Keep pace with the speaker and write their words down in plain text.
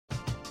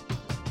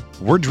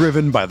We're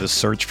driven by the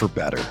search for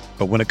better.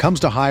 But when it comes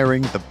to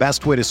hiring, the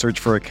best way to search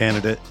for a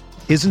candidate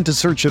isn't to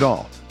search at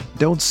all.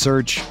 Don't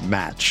search,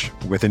 match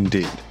with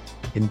Indeed.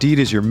 Indeed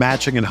is your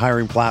matching and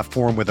hiring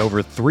platform with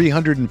over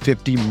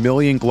 350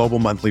 million global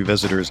monthly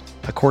visitors,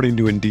 according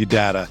to Indeed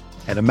data,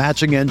 and a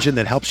matching engine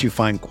that helps you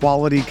find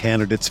quality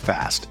candidates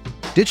fast.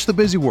 Ditch the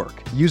busy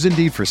work. Use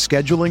Indeed for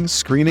scheduling,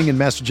 screening, and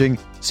messaging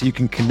so you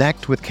can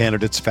connect with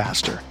candidates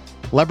faster.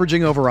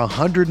 Leveraging over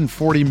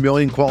 140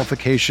 million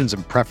qualifications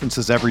and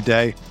preferences every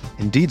day,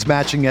 Indeed's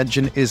matching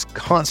engine is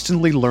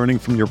constantly learning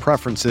from your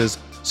preferences,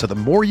 so the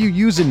more you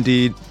use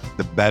Indeed,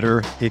 the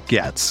better it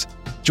gets.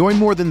 Join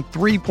more than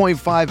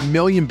 3.5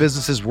 million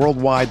businesses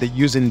worldwide that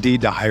use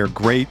Indeed to hire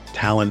great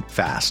talent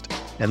fast.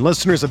 And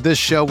listeners of this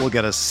show will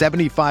get a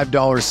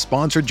 $75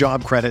 sponsored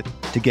job credit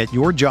to get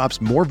your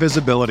jobs more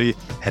visibility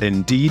at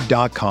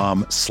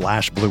Indeed.com/Blue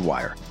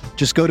Wire.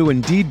 Just go to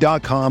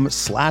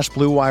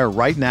Indeed.com/Blue Wire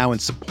right now and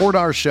support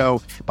our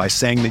show by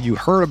saying that you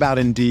heard about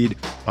Indeed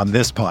on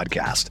this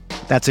podcast.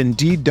 That's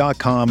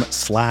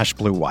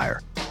Indeed.com/Blue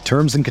Wire.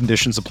 Terms and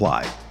conditions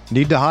apply.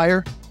 Need to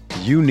hire?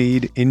 You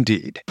need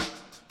Indeed.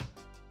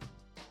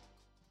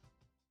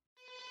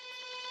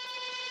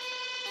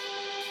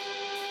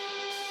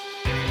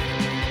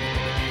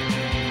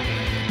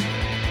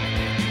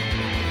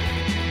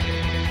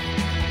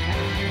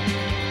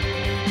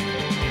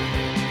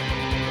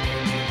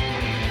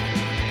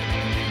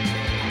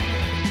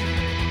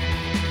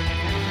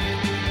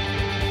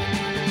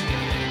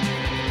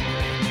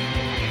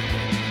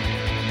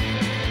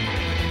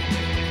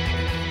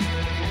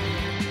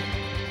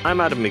 I'm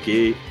Adam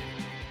McGee.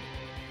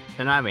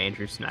 And I'm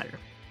Andrew Snyder.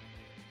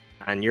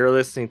 And you're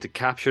listening to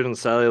Captured on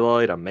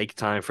Celluloid and Make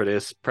Time for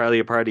This, proudly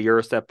a part of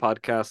Eurostep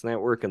Podcast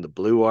Network and the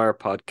Blue Wire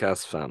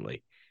podcast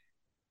family.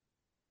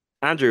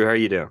 Andrew, how are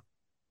you doing?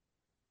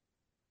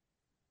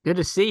 Good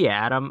to see you,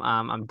 Adam.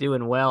 I'm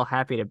doing well.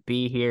 Happy to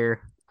be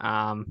here.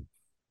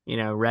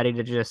 Ready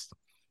to just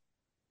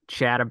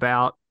chat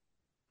about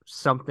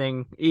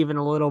something even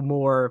a little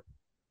more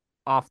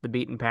off the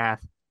beaten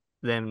path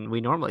than we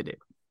normally do.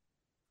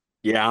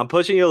 Yeah, I'm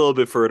pushing you a little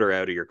bit further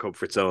out of your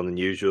comfort zone than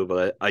usual,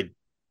 but I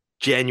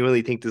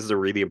genuinely think this is a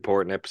really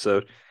important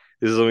episode.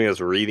 This is something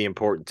that's really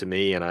important to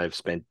me, and I've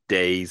spent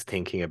days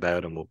thinking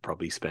about, and we'll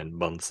probably spend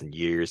months and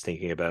years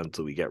thinking about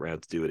until we get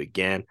around to do it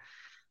again.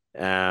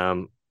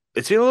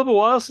 It's been a little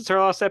while since our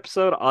last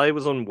episode. I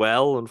was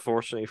unwell,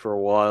 unfortunately, for a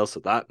while,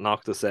 so that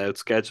knocked us out.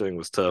 Scheduling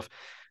was tough,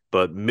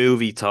 but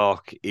movie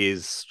talk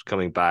is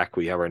coming back.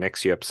 We have our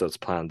next few episodes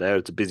planned out.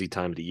 It's a busy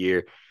time of the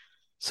year.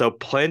 So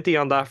plenty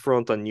on that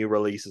front on new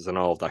releases and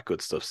all of that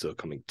good stuff still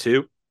coming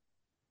too.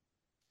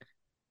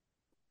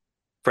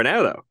 For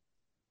now, though,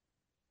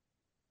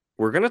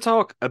 we're going to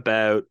talk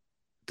about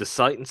the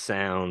Sight and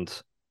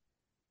Sound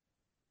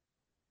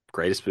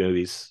Greatest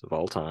Movies of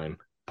All Time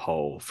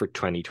poll for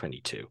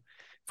 2022.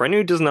 For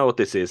anyone who doesn't know what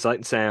this is, Sight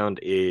and Sound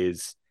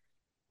is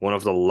one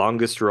of the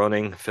longest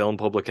running film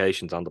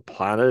publications on the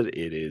planet.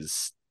 It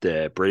is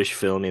the British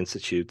Film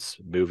Institute's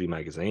movie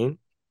magazine.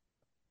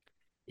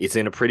 It's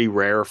in a pretty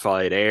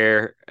rarefied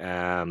air,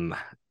 a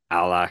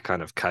la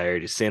kind of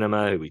Coyote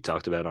Cinema, who we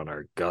talked about on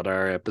our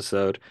Godard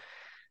episode.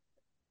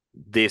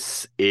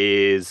 This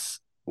is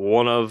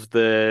one of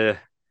the...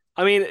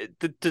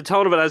 the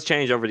tone of it has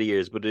changed over the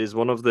years, but it is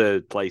one of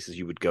the places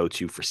you would go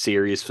to for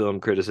serious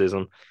film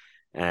criticism,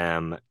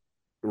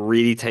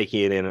 really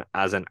taking it in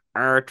as an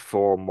art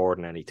form more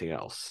than anything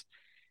else.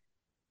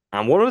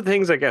 And one of the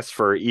things, I guess,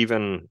 for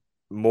even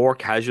more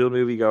casual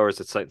moviegoers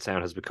that Sight and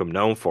Sound has become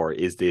known for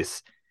is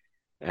this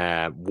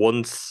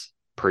once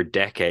per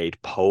decade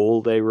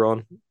poll they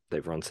run.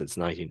 They've run since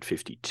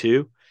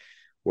 1952,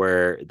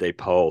 where they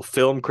poll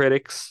film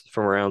critics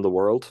from around the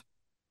world,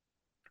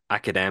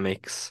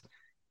 academics,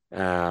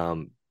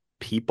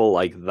 people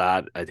like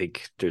that. I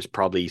think there's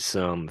probably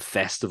some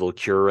festival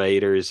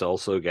curators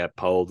also get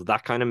polled,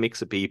 that kind of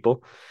mix of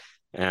people.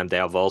 And they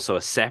have also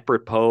a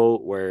separate poll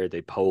where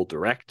they poll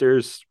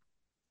directors.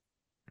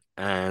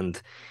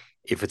 And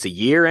if it's a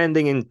year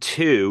ending in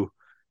 2,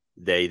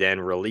 they then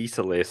release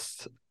a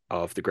list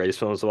of the greatest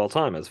films of all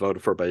time as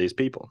voted for by these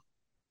people.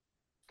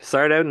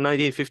 Started out in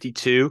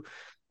 1952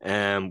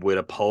 with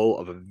a poll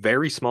of a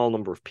very small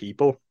number of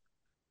people,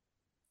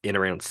 in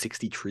around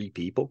 63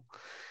 people.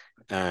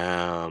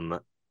 And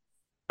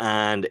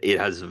it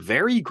has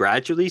very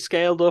gradually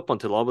scaled up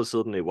until all of a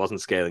sudden it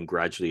wasn't scaling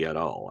gradually at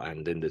all.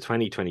 And in the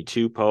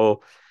 2022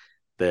 poll,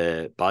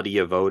 the body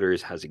of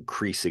voters has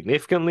increased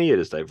significantly. It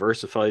has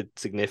diversified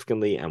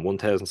significantly, and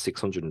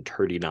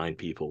 1,639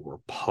 people were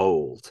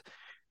polled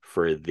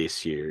for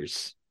this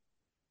year's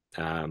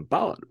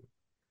ballot.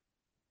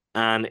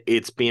 And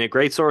it's been a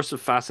great source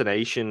of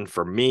fascination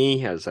for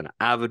me as an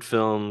avid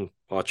film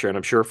watcher, and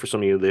I'm sure for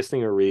some of you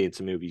listening are really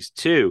into movies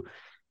too,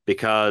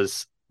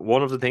 because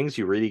one of the things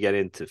you really get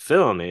into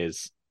film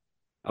is,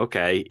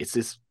 okay, it's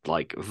this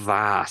like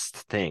vast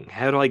thing.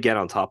 How do I get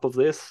on top of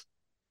this?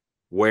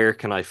 Where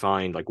can I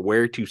find, like,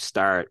 where to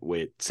start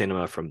with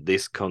cinema from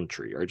this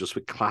country, or just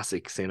with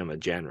classic cinema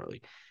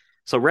generally?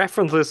 So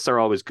reference lists are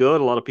always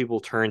good. A lot of people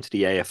turn to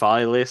the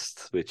AFI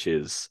list, which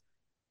is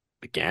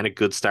again, a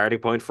good starting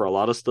point for a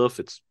lot of stuff.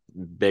 It's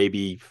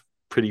maybe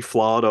pretty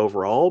flawed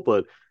overall,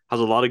 but has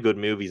a lot of good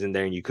movies in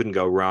there, and you couldn't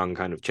go wrong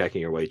kind of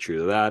checking your way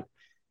through that.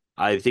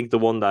 I think the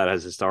one that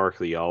has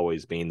historically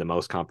always been the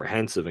most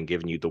comprehensive and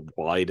given you the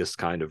widest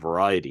kind of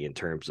variety in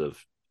terms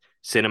of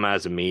cinema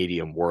as a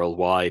medium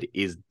worldwide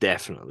is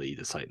definitely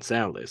the Sight and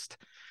Sound list.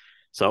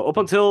 So up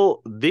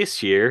until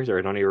this year, there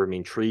had only ever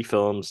been 3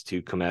 films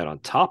to come out on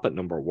top at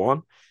number 1.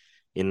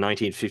 In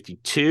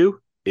 1952,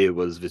 it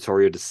was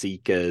Vittorio De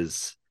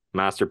Sica's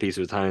masterpiece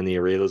of Italian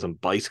neorealism,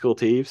 Bicycle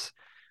Thieves,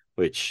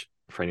 which,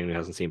 for anyone who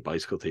hasn't seen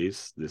Bicycle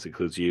Thieves, this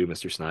includes you,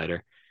 Mr.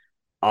 Snyder.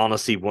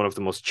 Honestly, one of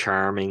the most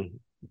charming,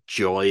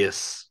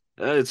 joyous.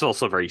 It's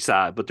also very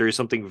sad, but there is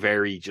something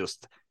very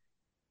just,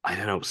 I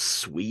don't know,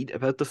 sweet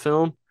about the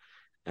film.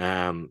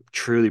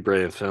 Truly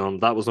brilliant film.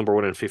 That was number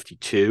 1 in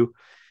 52.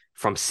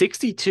 From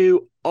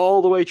 62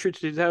 all the way through to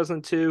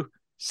 2002,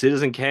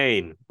 Citizen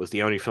Kane was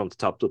the only film to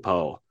top the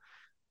poll.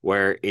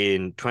 Where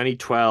in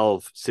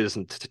 2012,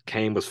 Citizen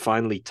Kane was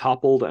finally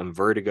toppled and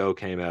Vertigo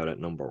came out at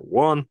number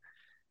 1.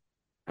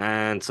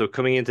 And so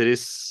coming into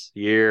this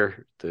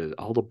year,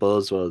 all the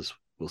buzz was,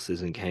 will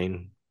Citizen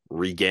Kane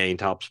regain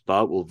top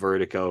spot? Will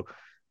Vertigo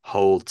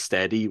hold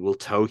steady? Will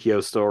Tokyo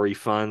Story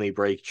finally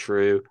break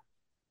through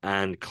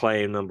and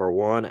claim number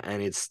 1?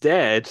 And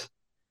instead,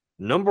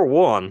 number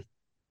 1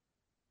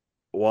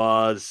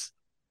 was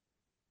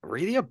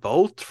really a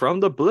bolt from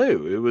the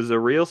blue. It was a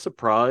real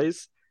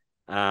surprise.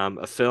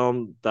 A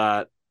film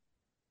that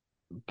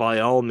by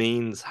all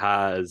means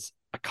has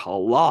a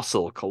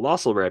colossal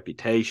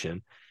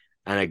reputation,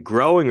 and a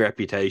growing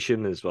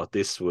reputation is what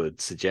this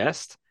would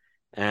suggest.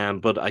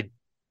 But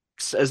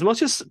as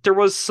much as there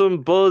was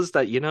some buzz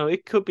that,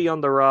 it could be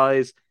on the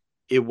rise,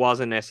 it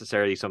wasn't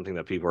necessarily something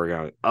that people were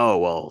going, oh,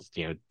 well,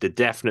 the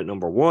definite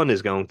number 1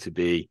 is going to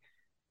be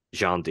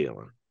Jeanne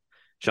Dielman.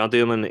 Jeanne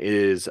Dielman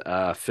is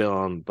a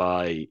film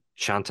by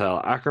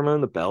Chantal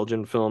Akerman, the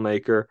Belgian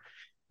filmmaker,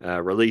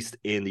 released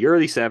in the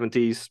early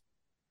 70s.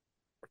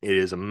 It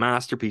is a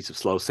masterpiece of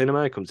slow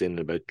cinema. It comes in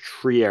about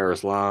 3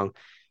 hours long.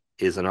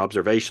 It is an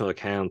observational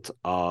account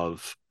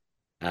of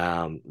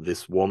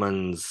this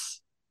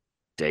woman's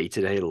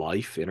day-to-day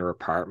life in her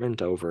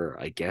apartment over,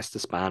 I guess, the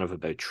span of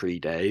about 3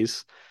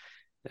 days.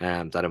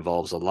 That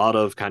involves a lot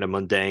of kind of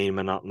mundane,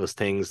 monotonous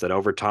things that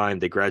over time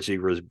they gradually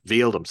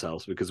reveal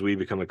themselves because we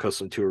become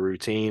accustomed to a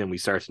routine and we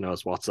start to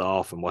notice what's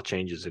off and what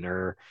changes in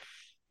her.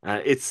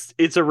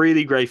 It's a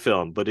really great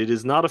film, but it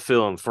is not a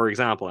film, for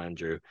example,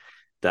 Andrew,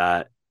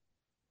 that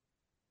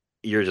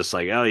you're just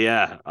like, oh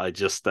yeah, I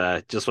just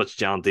watched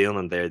John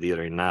Dillon there the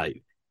other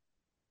night.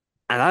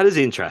 And that is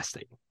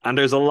interesting. And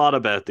there's a lot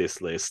about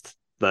this list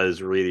that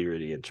is really,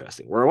 really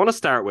interesting. Where I want to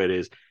start with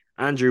is,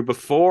 Andrew,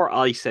 before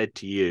I said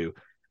to you,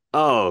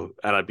 oh,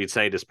 and I've been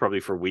saying this probably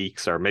for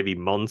weeks or maybe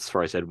months,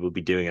 where I said we'll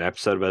be doing an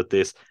episode about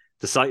this,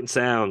 the Sight and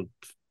Sound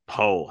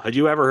poll. Had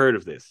you ever heard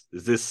of this?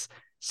 Is this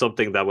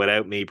something that,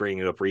 without me bringing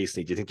it up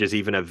recently, do you think there's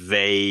even a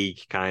vague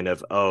kind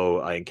of, oh,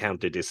 I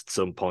encountered this at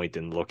some point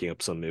in looking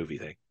up some movie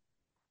thing?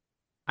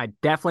 I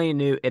definitely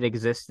knew it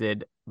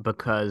existed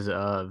because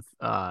of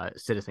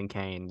Citizen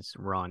Kane's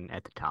run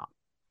at the top.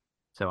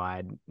 So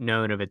I'd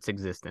known of its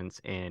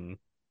existence in,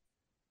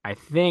 I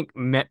think,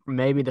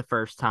 maybe the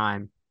first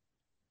time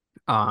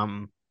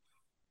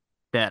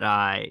that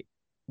I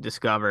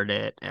discovered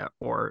it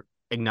or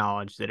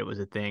acknowledged that it was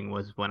a thing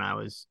was when I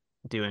was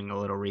doing a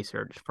little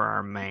research for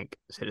our Mank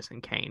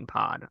Citizen Kane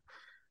pod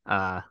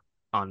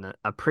on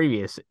a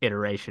previous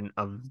iteration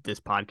of this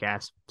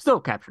podcast, still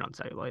captured on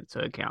celluloid, so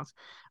it counts.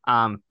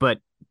 But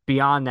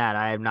beyond that,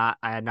 I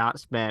had not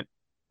spent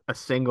a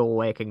single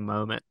waking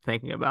moment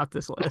thinking about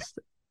this list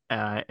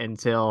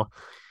until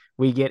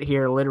we get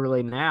here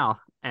literally now.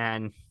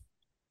 And,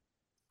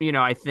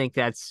 I think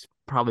that's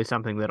probably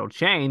something that'll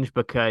change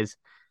because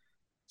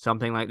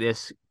something like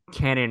this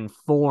can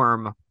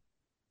inform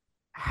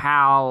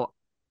how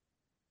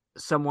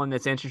someone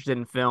that's interested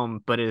in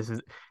film but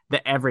is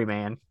the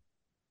everyman,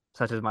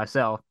 such as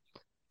myself,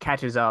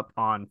 catches up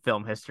on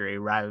film history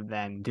rather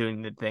than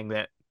doing the thing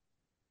that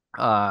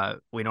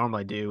we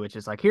normally do, which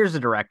is like, here's the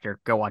director,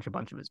 go watch a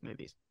bunch of his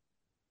movies.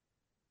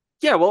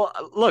 Yeah, well,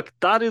 look,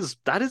 that is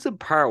in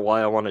part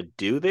why I want to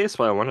do this,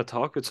 why I want to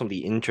talk about some of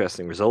the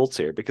interesting results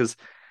here, because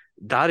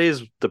that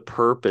is the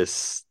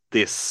purpose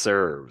this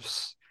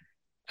serves.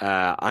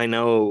 I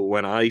know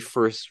when I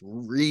first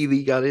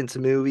really got into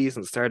movies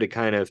and started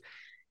kind of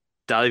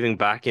diving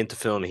back into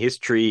film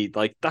history,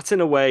 like that's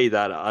in a way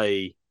that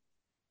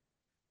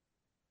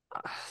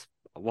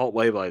what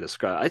way will I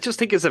describe it? I just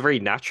think it's a very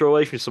natural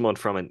way for someone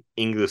from an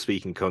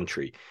English-speaking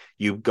country.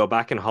 You go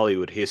back in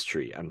Hollywood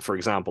history, and for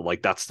example,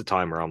 like that's the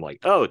time where I'm like,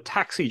 oh,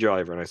 Taxi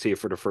Driver, and I see it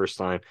for the first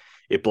time.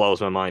 It blows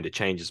my mind. It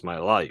changes my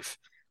life.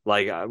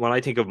 Like when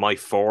I think of my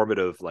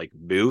formative like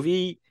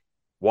movie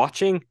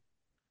watching,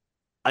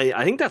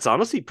 I think that's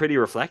honestly pretty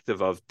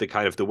reflective of the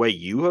kind of the way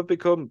you have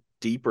become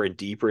deeper and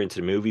deeper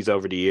into movies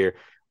over the year,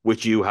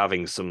 with you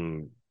having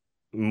some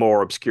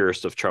more obscure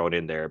stuff thrown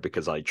in there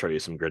because I throw you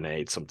some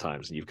grenades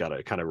sometimes and you've got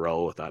to kind of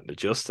roll with that and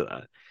adjust to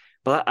that.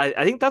 But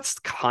I think that's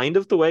kind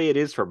of the way it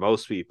is for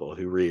most people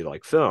who really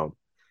like film.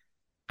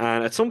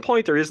 And at some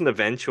point, there is an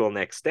eventual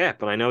next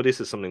step. And I know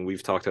this is something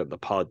we've talked about in the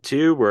pod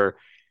too,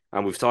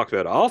 and we've talked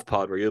about off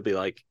pod, where you'll be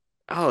like,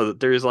 oh,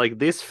 there's like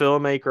this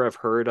filmmaker I've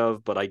heard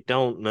of, but I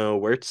don't know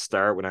where to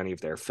start with any of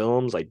their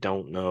films. I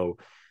don't know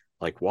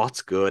like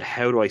what's good,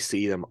 how do I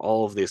see them,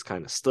 all of this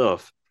kind of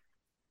stuff.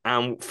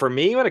 And for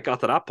me, when it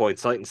got to that point,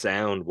 Sight and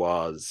Sound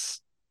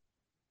was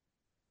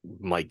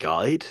my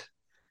guide.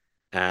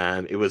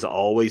 It was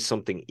always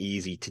something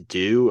easy to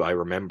do. I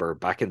remember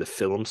back in the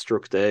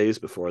Filmstruck days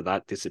before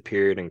that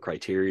disappeared and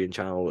Criterion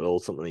Channel was all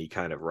something that you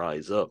kind of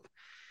rise up.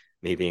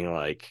 Me being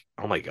like,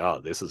 oh my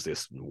God, this is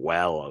this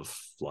well of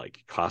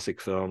like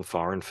classic film,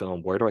 foreign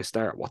film. Where do I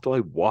start? What do I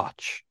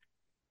watch?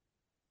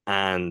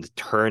 And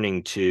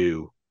turning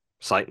to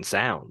Sight and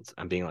Sound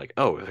and being like,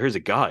 oh, here's a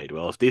guide.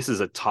 Well, if this is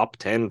a top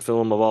 10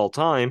 film of all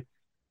time,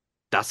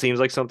 that seems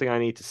like something I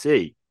need to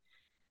see.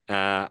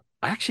 I've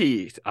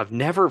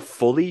never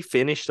fully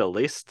finished a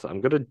list.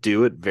 I'm gonna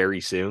do it very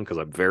soon because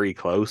I'm very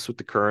close with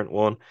the current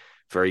one,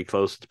 very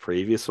close with the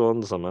previous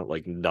ones. I'm at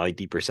like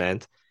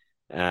 90%.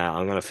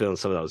 I'm gonna fill in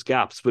some of those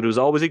gaps, but it was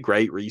always a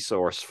great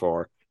resource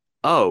for,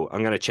 oh,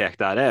 I'm gonna check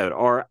that out.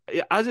 Or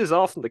as is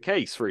often the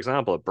case, for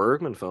example, a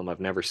Bergman film I've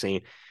never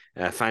seen,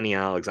 Fanny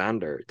and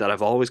Alexander, that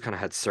I've always kind of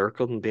had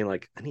circled and been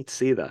like, I need to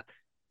see that.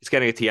 It's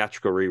getting a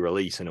theatrical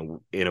re-release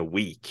in a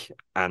week,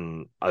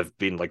 and I've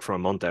been like from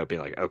a month out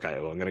being like, okay,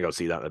 well, I'm gonna go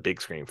see that on a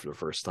big screen for the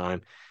first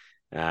time.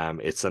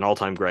 It's an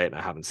all-time great, and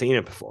I haven't seen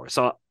it before,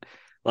 so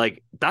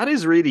like that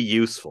is really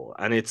useful,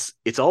 and it's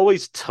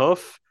always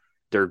tough.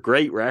 They're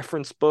great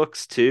reference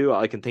books too.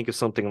 I can think of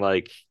something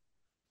like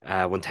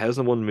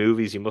 1001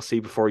 Movies You Must See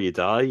Before You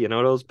Die. You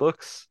know those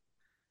books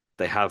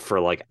they have for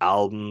like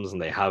albums, and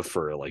they have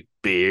for like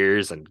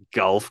beers and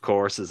golf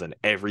courses and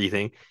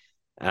everything.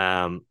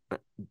 Um,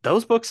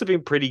 those books have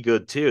been pretty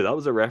good too. That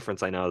was a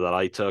reference I know that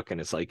I took,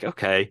 and it's like,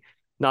 okay,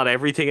 not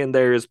everything in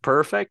there is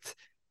perfect,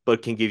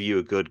 but can give you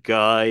a good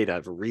guide. I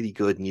have a really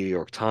good New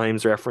York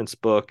Times reference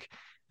book,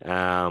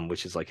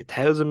 which is like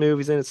 1,000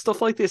 movies in it.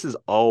 Stuff like this is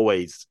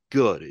always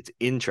good. It's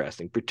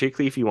interesting,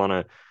 particularly if you want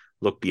to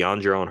look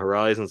beyond your own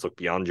horizons, look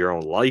beyond your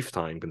own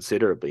lifetime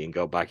considerably, and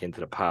go back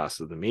into the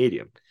past of the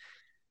medium.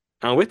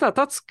 And with that,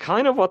 that's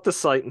kind of what the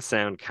Sight and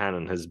Sound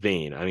canon has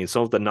been. I mean,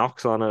 some of the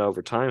knocks on it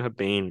over time have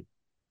been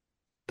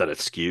that it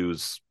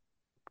skews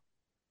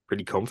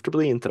pretty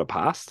comfortably into the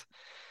past.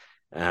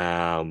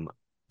 Um,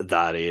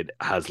 that it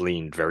has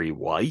leaned very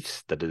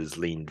white, that it has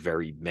leaned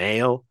very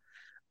male.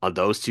 On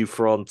those two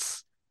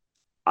fronts,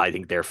 I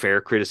think they're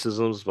fair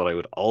criticisms, but I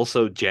would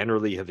also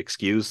generally have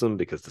excused them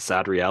because the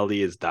sad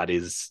reality is that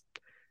is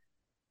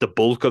the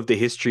bulk of the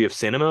history of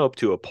cinema up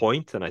to a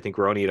point, and I think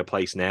we're only at a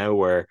place now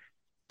where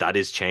that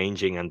is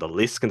changing, and the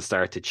list can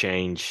start to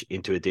change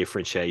into a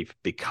different shape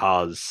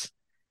because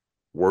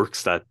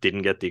works that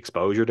didn't get the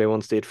exposure they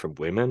once did from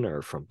women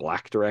or from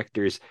black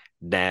directors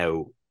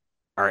now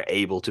are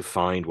able to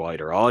find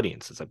wider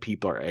audiences, and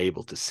people are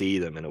able to see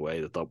them in a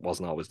way that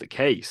wasn't always the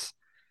case.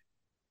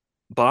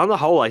 But on the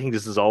whole, I think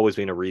this has always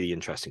been a really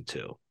interesting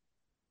tool.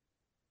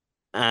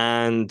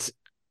 And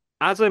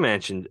as I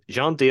mentioned,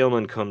 Jeanne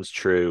Dielman comes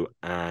true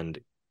and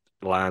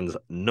lands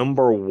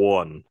number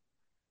one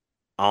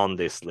on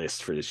this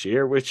list for this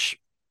year, which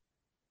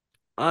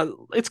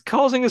it's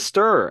causing a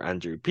stir,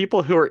 Andrew.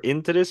 People who are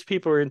into this,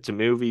 people who are into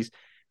movies,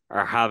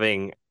 are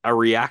having a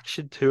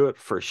reaction to it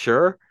for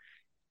sure.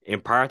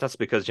 In part, that's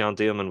because John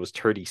Dielman was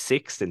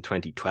 36th in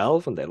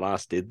 2012 when they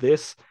last did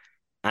this.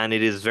 And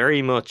it is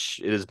very much,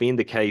 it has been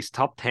the case.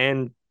 Top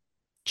 10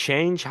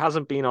 change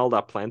hasn't been all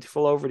that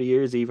plentiful over the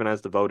years, even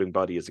as the voting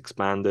body has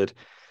expanded.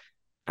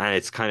 And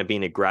it's kind of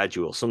been a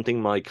gradual.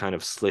 Something might kind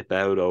of slip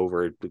out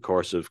over the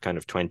course of kind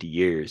of 20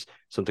 years.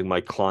 Something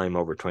might climb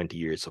over 20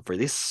 years. So for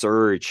this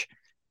surge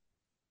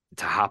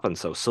to happen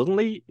so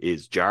suddenly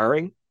is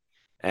jarring.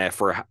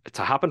 For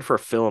to happen for a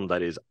film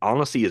that is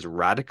honestly as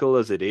radical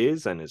as it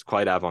is and is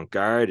quite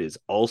avant-garde is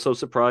also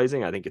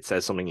surprising. I think it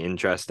says something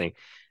interesting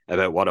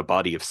about what a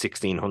body of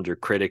 1,600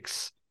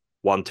 critics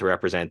want to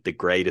represent the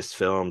greatest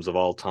films of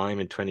all time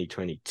in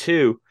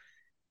 2022.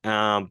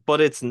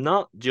 But it's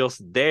not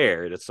just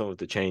there that some of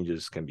the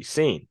changes can be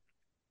seen.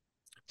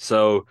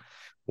 So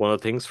one of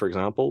the things, for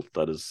example,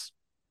 that is,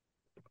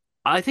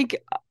 I think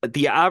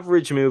the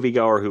average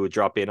moviegoer who would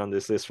drop in on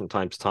this list from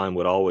time to time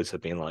would always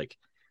have been like,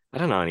 I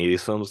don't know any of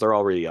these films, they're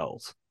all really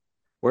old.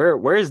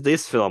 Where's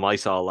this film I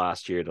saw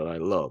last year that I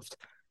loved?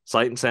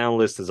 Sight and Sound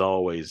list has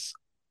always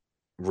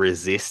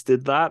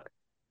resisted that.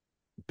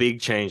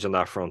 Big change on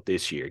that front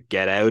this year.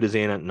 Get Out is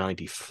in at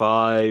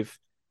 95.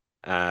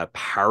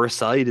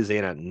 Parasite is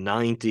in at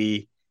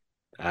 90.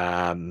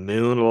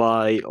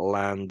 Moonlight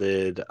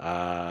landed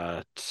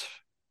at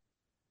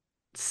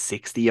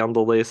 60 on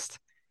the list.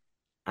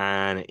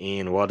 And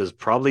in what is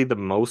probably the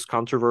most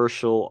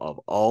controversial of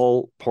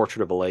all,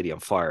 Portrait of a Lady on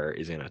Fire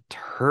is in at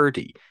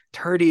 30.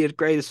 30th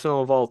greatest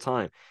film of all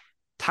time.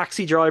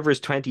 Taxi Driver is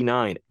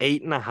 29.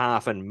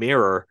 8.5 and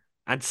Mirror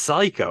and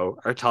Psycho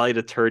are tied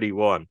at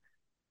 31.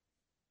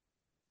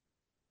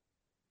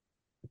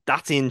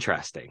 That's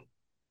interesting.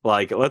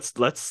 Like, let's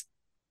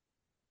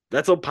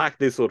unpack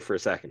this one for a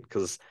second,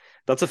 because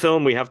that's a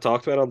film we have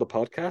talked about on the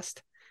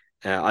podcast.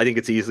 I think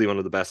it's easily one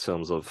of the best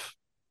films of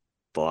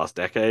the last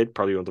decade,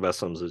 probably one of the best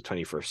films of the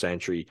 21st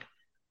century.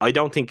 I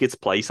don't think its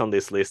place on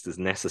this list is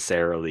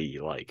necessarily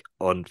like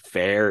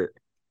unfair,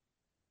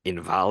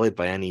 invalid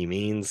by any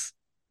means.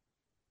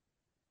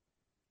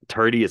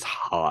 30 is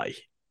high.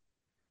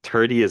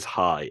 30 is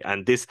high.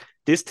 And this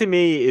to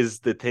me is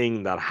the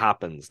thing that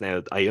happens.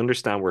 Now, I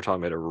understand we're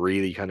talking about a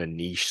really kind of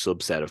niche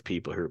subset of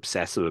people who are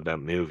obsessive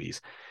about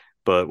movies.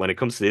 But when it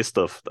comes to this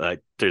stuff,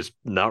 there's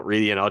not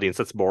really an audience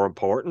that's more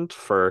important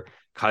for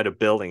kind of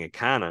building a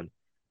canon.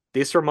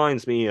 This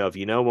reminds me of,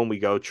 when we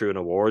go through an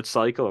awards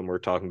cycle and we're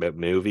talking about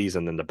movies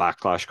and then the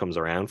backlash comes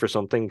around for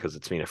something because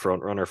it's been a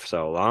front runner for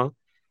so long.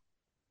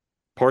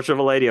 Portrait of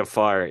a Lady on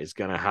Fire is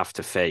going to have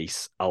to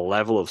face a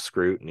level of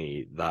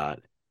scrutiny that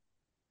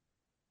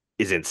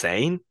is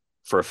insane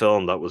for a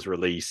film that was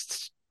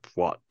released,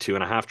 what,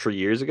 2.5, 3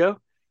 years ago?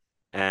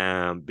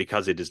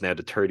 Because it is now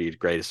the 30th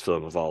greatest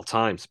film of all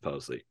time,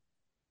 supposedly.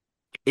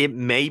 It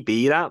may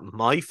be that.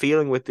 My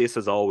feeling with this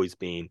has always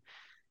been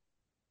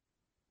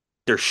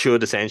there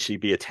should essentially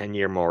be a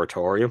 10-year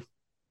moratorium,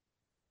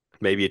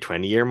 maybe a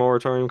 20-year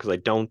moratorium, because I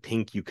don't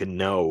think you can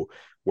know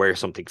where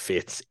something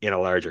fits in a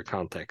larger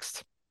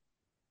context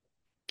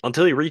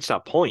until you reach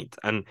that point.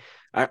 And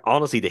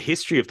honestly, the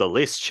history of the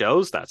list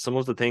shows that some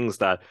of the things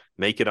that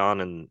make it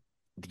on in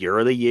the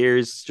early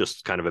years,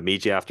 just kind of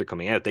immediately after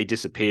coming out, they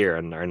disappear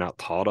and are not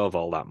thought of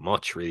all that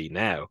much really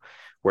now.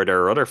 Where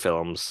there are other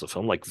films, a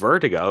film like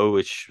Vertigo,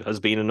 which has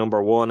been a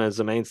number one as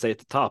a mainstay at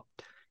the top.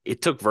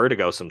 It took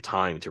Vertigo some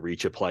time to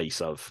reach a place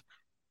of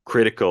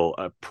critical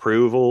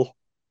approval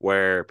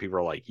where people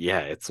are like, yeah,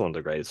 it's one of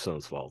the greatest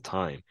films of all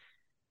time.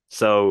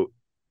 So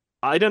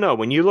I don't know.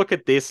 When you look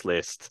at this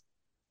list,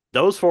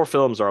 those four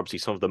films are obviously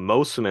some of the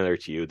most familiar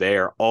to you. They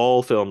are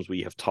all films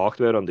we have talked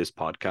about on this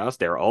podcast.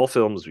 They're all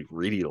films we've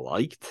really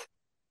liked.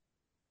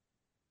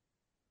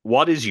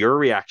 What is your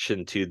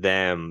reaction to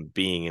them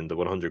being in the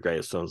 100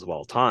 greatest films of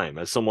all time?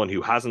 As someone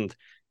who hasn't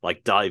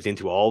like dived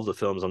into all of the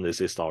films on this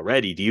list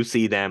already, do you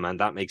see them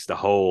and that makes the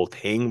whole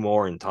thing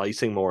more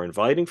enticing, more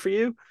inviting for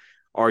you?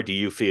 Or do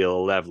you feel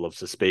a level of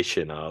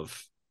suspicion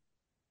of,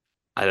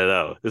 I don't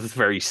know, this is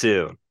very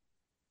soon?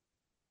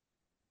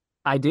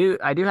 I do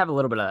have a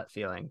little bit of that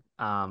feeling.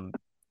 I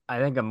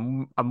think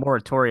a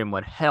moratorium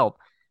would help,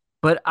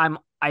 but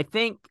I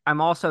think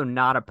I'm also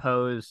not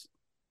opposed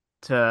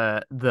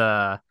to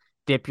the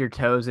dip your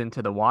toes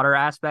into the water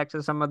aspects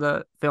of some of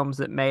the films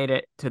that made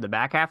it to the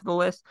back half of the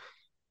list.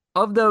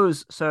 Of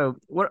those, so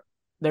what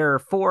there are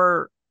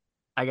four,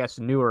 I guess,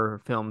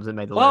 newer films that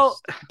made the Well,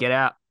 list. Get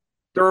Out.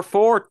 there are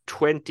four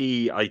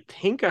 20, I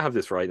think I have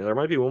this right. Now, there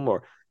might be one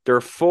more. There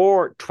are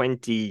four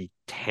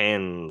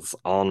 2010s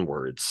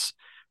onwards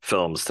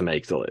films to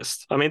make the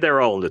list. I mean,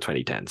 they're all in the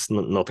 2010s,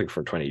 nothing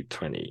from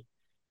 2020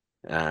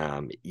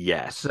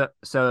 yet.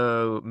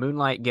 So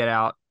Moonlight, Get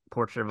Out,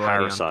 Portrait of a Lady on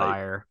Parasite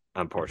Fire,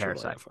 and and Portrait of a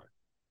Lady on Parasite.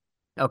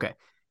 Fire. Okay.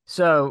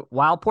 So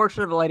while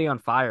Portrait of a Lady on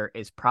Fire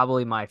is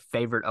probably my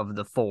favorite of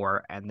the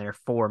four, and they're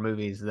four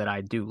movies that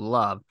I do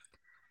love,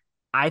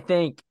 I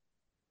think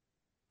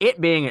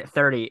it being at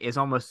 30 is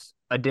almost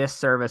a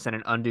disservice and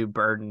an undue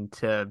burden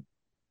to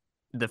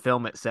the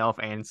film itself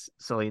and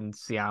Celine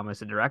Sciamma as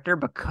the director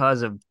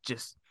because of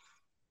just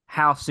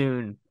how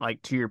soon,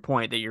 like to your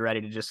point, that you're ready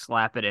to just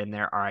slap it in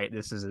there. All right,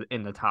 this is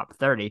in the top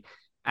 30.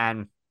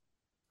 And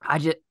I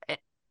just,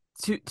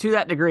 to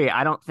that degree,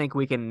 I don't think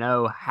we can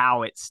know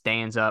how it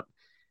stands up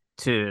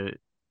to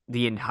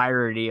the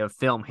entirety of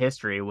film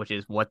history, which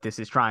is what this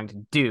is trying to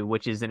do,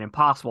 which is an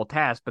impossible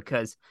task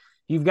because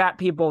you've got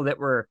people that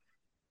were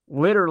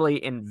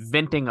literally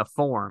inventing a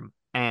form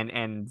and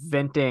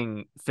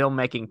inventing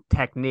filmmaking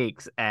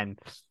techniques and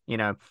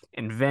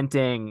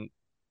inventing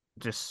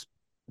just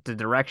the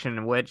direction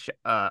in which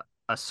a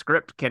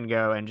script can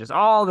go and just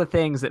all the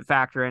things that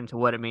factor into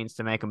what it means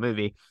to make a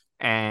movie.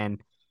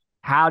 And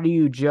how do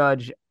you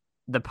judge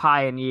the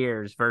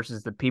pioneers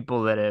versus the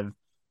people that have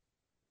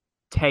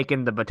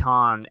taken the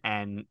baton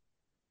and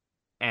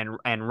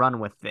run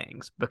with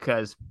things?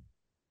 Because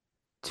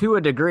to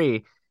a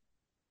degree,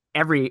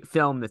 every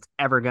film that's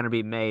ever going to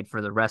be made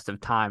for the rest of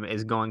time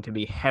is going to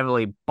be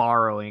heavily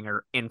borrowing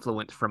or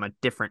influenced from a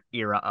different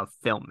era of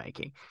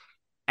filmmaking.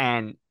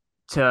 And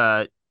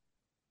to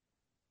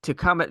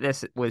come at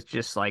this with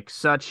just like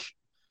such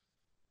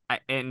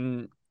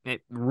and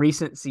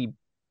recency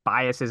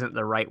bias isn't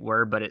the right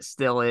word, but it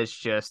still is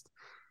just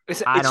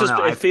I don't Just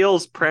know. it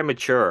feels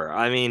premature.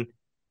 I mean,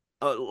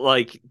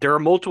 like there are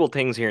multiple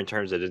things here in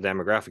terms of the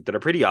demographic that are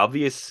pretty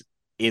obvious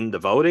in the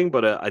voting,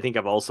 but I think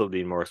I've also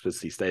been more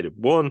explicitly stated.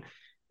 One,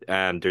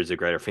 there's a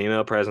greater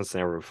female presence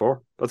than ever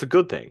before. That's a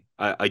good thing.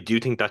 I do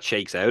think that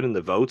shakes out in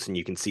the votes, and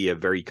you can see a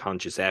very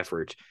conscious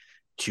effort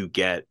to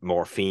get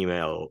more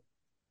female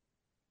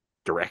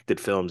directed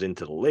films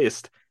into the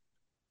list.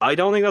 I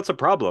don't think that's a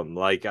problem.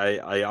 Like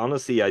I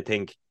honestly, I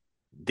think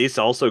this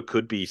also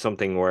could be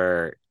something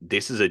where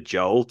this is a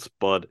jolt,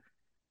 but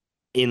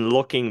in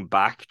looking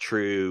back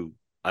through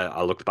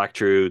I looked back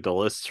through the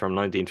lists from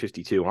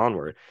 1952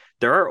 onward.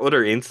 There are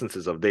other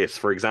instances of this.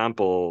 For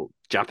example,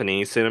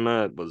 Japanese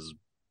cinema was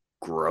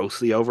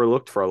grossly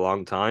overlooked for a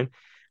long time.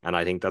 And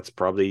I think that's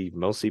probably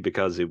mostly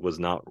because it was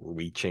not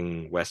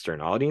reaching Western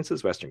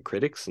audiences, Western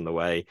critics, in the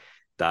way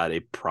that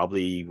it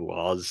probably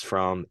was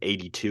from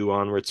 82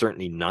 onwards,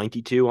 certainly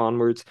 92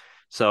 onwards.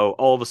 So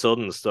all of a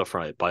sudden, the stuff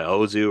by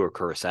Ozu or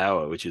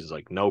Kurosawa, which is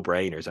like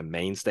no-brainers and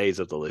mainstays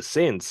of the list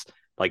since,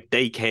 like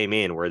they came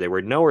in where they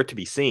were nowhere to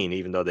be seen,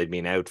 even though they'd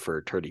been out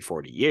for 30,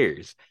 40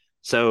 years.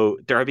 So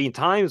there have been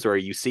times where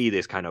you see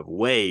this kind of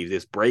wave,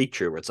 this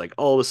breakthrough, where it's like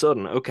all of a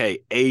sudden, okay,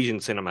 Asian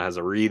cinema has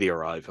really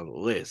arrived on the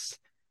list.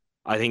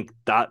 I think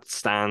that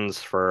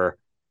stands for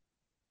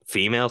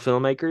female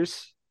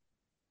filmmakers.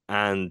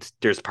 And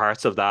there's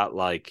parts of that,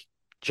 like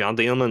John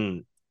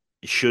Dillman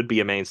should be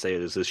a mainstay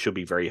of this. This should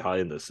be very high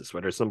in this.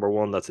 Whether it's number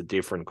one, that's a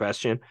different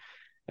question.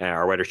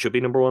 Or whether it should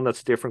be number one,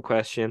 that's a different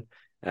question.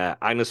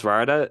 Agnes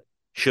Varda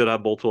should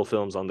have multiple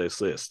films on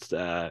this list.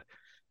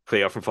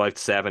 Cleo from 5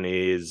 to 7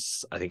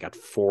 is, I think, at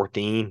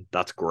 14.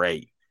 That's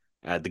great.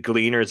 The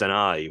Gleaners and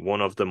I,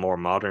 one of the more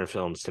modern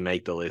films to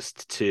make the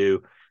list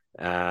too.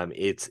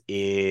 It's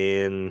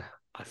in,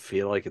 I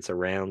feel like it's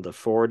around the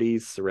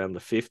 40s, around the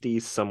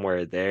 50s,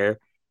 somewhere there.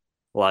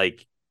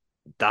 Like,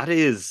 that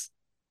is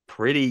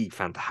pretty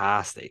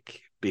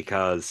fantastic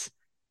because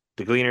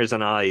The Gleaners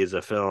and I is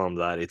a film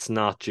that it's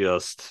not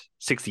just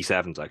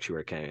 67's actually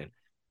where it came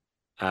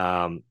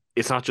in.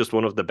 It's not just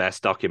one of the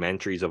best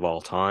documentaries of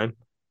all time.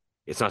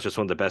 It's not just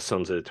one of the best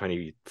films of the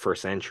 21st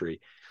century,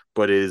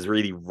 but it is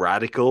really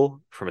radical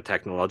from a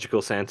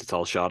technological sense. It's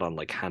all shot on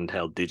like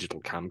handheld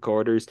digital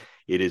camcorders.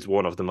 It is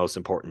one of the most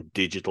important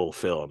digital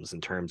films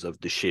in terms of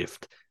the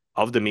shift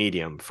of the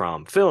medium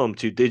from film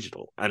to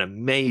digital, and a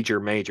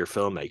major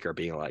filmmaker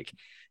being like,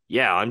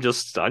 yeah, I'm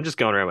just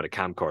going around with a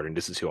camcorder and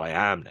this is who I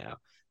am now.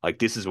 Like,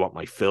 this is what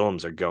my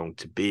films are going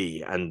to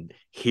be, and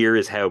here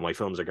is how my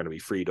films are going to be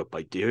freed up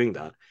by doing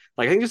that.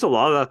 Like, I think there's a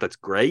lot of that that's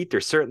great.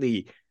 There's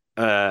certainly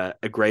a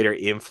greater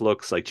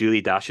influx. Like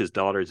Julie Dash's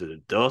Daughters of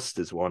the Dust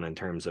is one in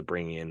terms of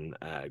bringing in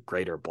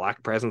greater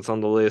black presence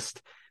on the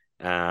list.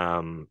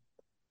 Charles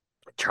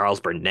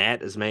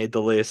Burnett has made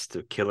the list.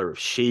 The Killer of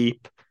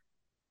Sheep.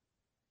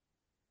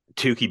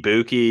 Tuki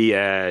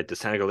Buki, the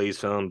Senegalese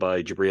film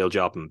by Jibril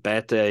Job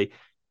Mbete.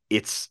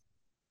 It's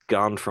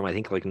gone from, I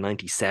think, like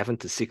 97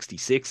 to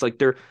 66. Like,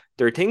 there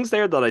are things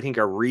there that I think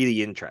are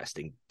really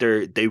interesting.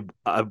 They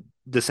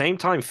the same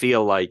time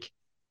feel like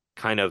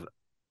kind of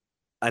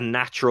a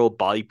natural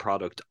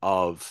byproduct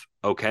of,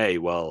 okay,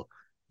 well,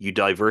 you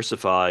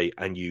diversify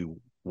and you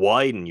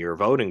widen your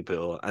voting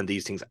pool, and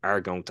these things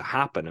are going to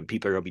happen, and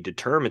people are going to be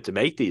determined to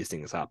make these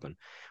things happen.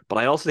 But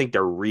I also think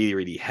they're really,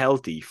 really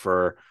healthy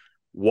for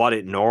what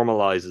it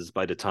normalizes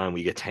by the time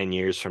we get 10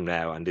 years from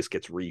now and this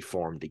gets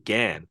reformed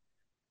again.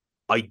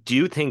 I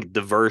do think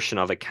the version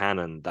of a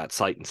canon that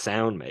Sight and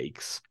Sound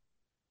makes,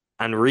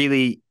 and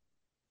really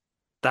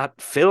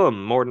that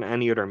film more than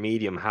any other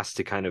medium has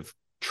to kind of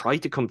try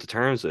to come to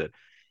terms with,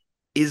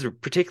 is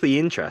particularly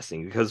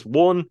interesting because,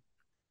 one,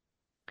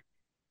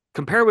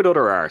 compare it with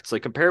other arts,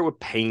 like compare it with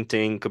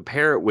painting,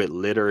 compare it with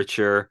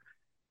literature,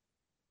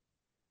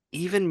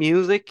 even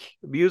music.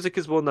 Music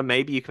is one that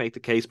maybe you can make the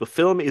case, but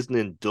film is an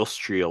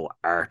industrial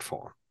art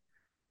form.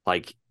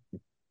 Like,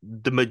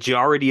 the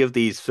majority of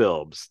these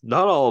films,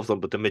 not all of them,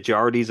 but the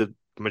majority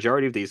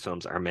of these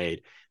films are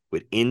made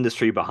with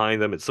industry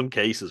behind them, in some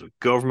cases with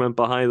government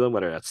behind them,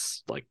 whether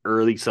that's like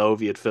early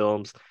Soviet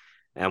films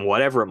and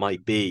whatever it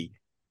might be.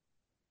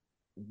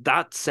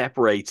 That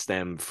separates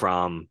them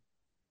from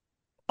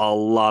a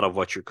lot of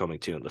what you're coming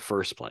to in the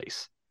first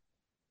place.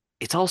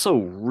 It's also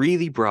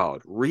really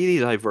broad, really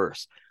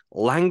diverse.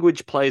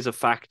 Language plays a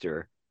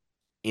factor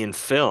in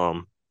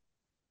film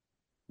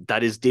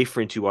that is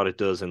different to what it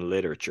does in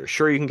literature.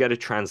 Sure, you can get a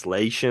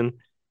translation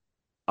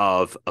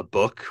of a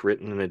book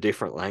written in a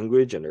different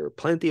language, and there are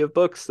plenty of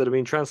books that have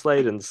been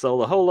translated and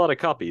sold a whole lot of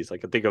copies. I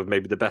can think of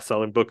maybe the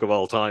best-selling book of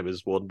all time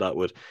is one that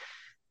would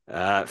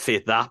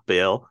fit that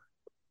bill.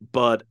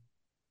 But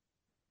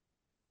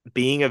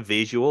being a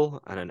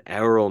visual and an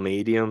aural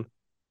medium,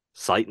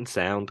 Sight and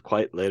Sound,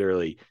 quite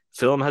literally,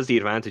 film has the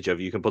advantage of,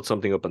 you can put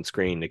something up on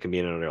screen, it can be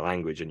in another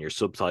language, and your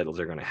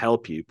subtitles are going to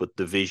help you, but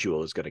the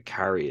visual is going to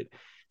carry it.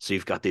 So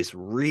you've got this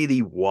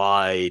really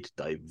wide,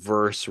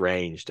 diverse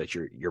range that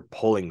you're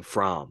pulling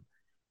from.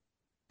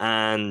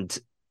 And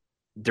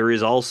there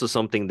is also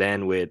something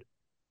then with,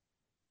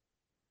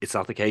 it's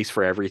not the case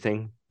for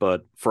everything,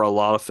 but for a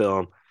lot of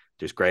film,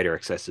 there's greater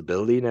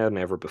accessibility now than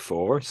ever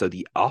before. So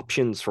the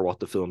options for what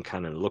the film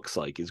canon looks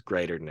like is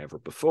greater than ever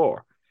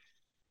before.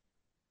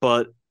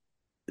 But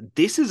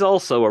this is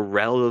also a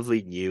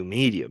relatively new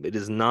medium. It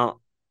is not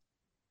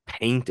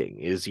painting.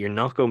 You're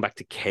not going back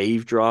to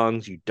cave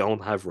drawings. You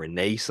don't have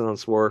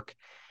Renaissance work.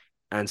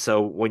 And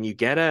so when you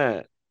get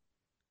a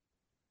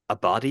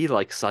body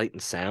like Sight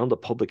and Sound, a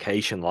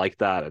publication like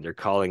that, and they're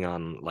calling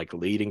on like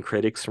leading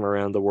critics from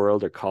around the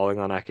world, they're calling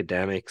on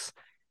academics.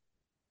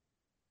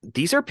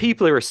 These are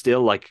people who are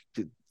still like,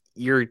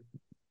 you're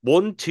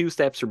 2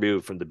 steps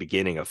removed from the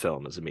beginning of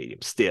film as a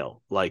medium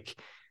still. Like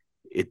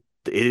it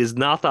is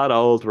not that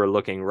old. We're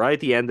looking right at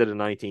the end of the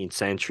 19th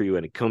century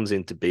when it comes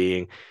into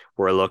being.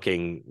 We're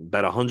looking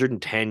about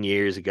 110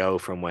 years ago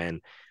from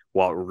when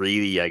what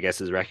really, I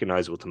guess, is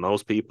recognizable to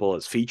most people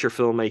as feature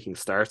filmmaking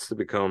starts to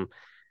become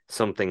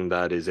something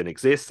that is in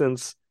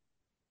existence.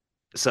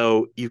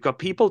 So you've got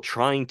people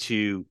trying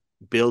to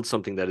build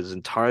something that is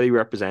entirely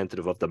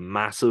representative of the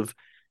massive,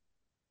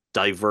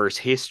 diverse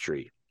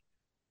history.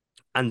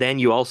 And then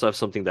you also have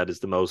something that is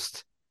the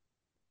most,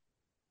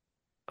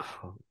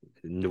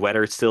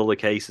 whether it's still the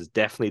case is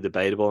definitely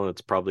debatable, and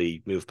it's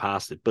probably moved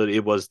past it, but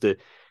it was the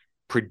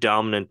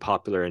predominant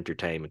popular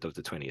entertainment of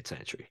the 20th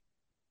century.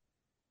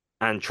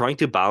 And trying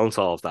to balance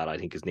all of that, I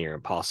think, is near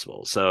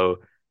impossible. So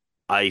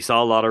I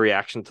saw a lot of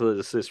reaction to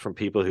this list from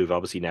people who've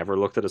obviously never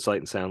looked at a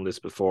Sight and Sound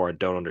list before and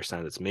don't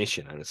understand its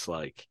mission. And it's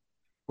like,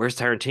 where's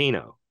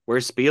Tarantino?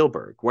 Where's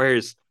Spielberg?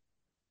 Where's...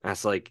 And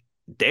it's like,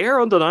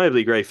 they're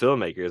undeniably great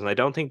filmmakers. And I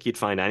don't think you'd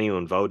find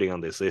anyone voting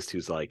on this list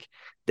who's like,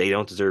 they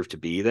don't deserve to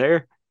be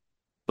there.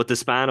 But the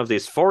span of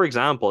this, for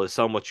example, is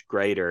so much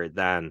greater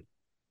than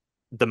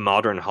the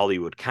modern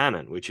Hollywood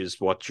canon, which is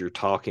what you're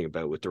talking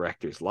about with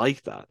directors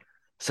like that.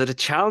 So the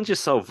challenge is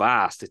so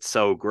vast, it's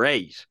so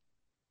great.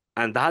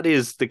 And that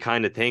is the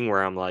kind of thing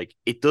where I'm like,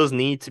 it does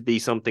need to be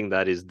something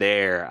that is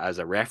there as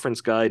a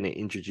reference guide and it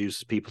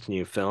introduces people to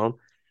new film.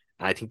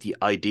 And I think the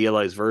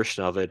idealized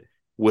version of it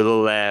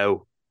will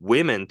allow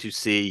women to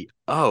see,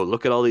 oh,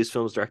 look at all these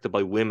films directed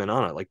by women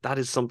on it. Like that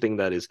is something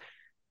that is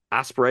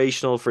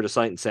aspirational for the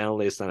Sight and Sound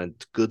list, and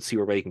it's good to see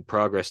we're making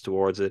progress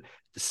towards it.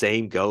 The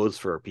same goes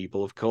for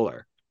people of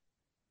color.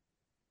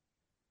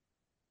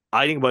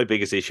 I think my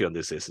biggest issue on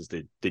this list is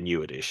the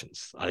new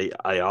additions.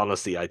 I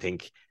honestly, I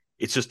think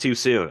it's just too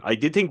soon. I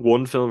did think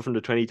one film from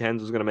the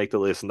 2010s was going to make the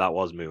list, and that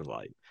was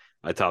Moonlight.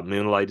 I thought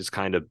Moonlight is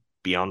kind of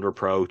beyond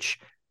reproach,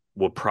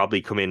 would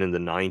probably come in the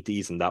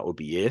 90s, and that would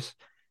be it.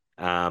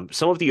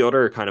 Some of the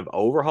other kind of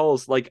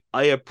overhauls, like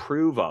I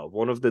approve of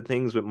one of the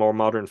things with more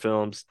modern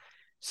films.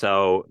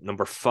 So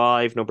number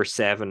 5, number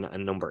 7,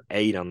 and number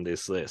 8 on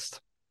this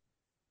list.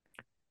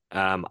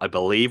 I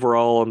believe we're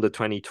all on the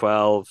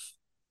 2012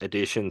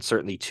 edition.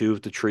 Certainly 2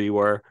 of the 3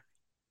 were.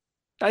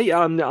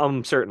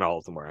 I'm certain all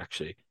of them were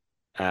actually.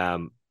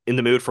 In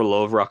the Mood for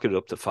Love rocketed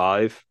up to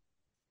 5.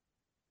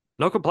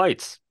 No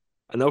complaints.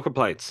 No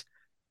complaints.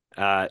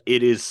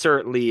 It is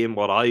certainly in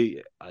what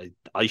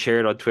I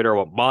shared on Twitter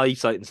what my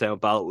Sight and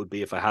Sound ballot would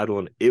be if I had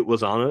one. It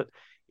was on it.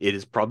 It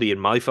is probably in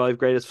my 5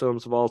 greatest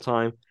films of all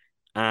time.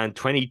 And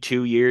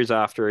 22 years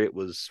after it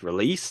was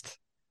released,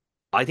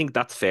 I think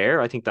that's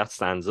fair. I think that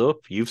stands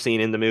up. You've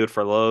seen In the Mood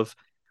for Love.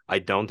 I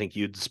don't think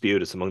you'd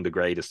dispute it's among the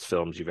greatest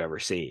films you've ever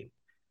seen.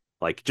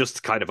 Like,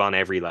 just kind of on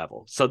every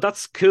level. So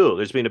that's cool.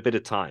 There's been a bit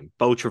of time.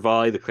 Beau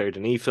Travail, the Claire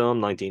Denis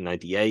film,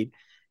 1998.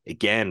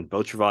 Again,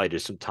 Beau Travail,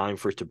 there's some time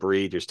for it to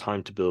breathe. There's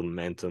time to build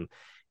momentum.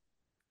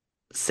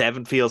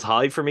 7 feels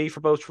high for me for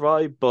Beau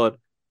Travail, but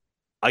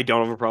I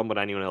don't have a problem with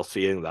anyone else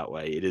feeling that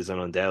way. It is an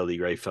undoubtedly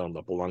great film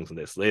that belongs on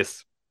this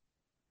list.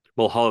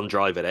 Mulholland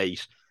Drive at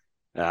 8.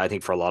 I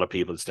think for a lot of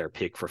people, it's their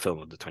pick for film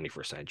of the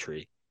 21st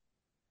century.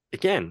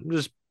 Again,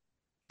 just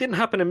didn't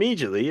happen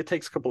immediately. It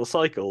takes a couple of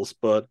cycles,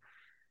 but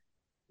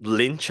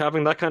Lynch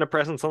having that kind of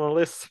presence on the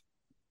list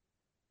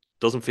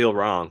doesn't feel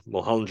wrong.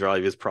 Mulholland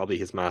Drive is probably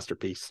his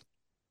masterpiece.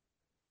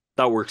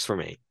 That works for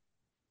me.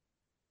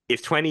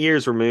 If 20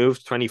 years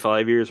removed,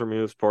 25 years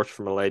removed, Portrait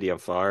of a Lady on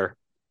Fire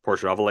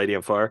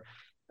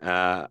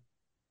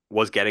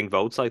was getting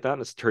votes like that,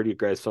 and it's the 30th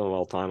greatest film of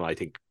all time, I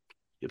think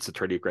it's the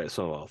 30th greatest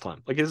film of all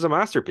time. Like, it's a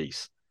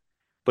masterpiece.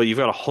 But you've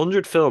got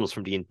 100 films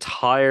from the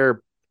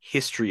entire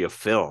history of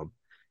film.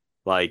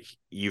 Like,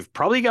 you've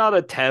probably got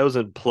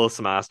 1,000 plus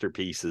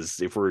masterpieces,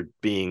 if we're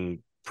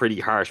being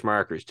pretty harsh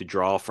markers, to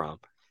draw from.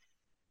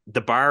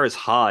 The bar is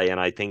high, and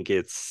I think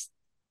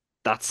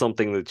that's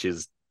something which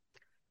is,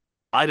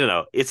 I don't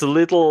know, it's a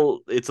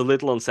little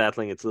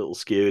unsettling, it's a little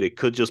skewed. It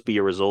could just be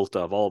a result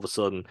of all of a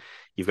sudden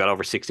you've got over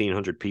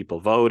 1,600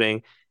 people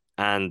voting,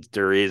 and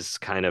there is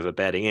kind of a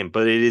betting in,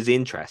 but it is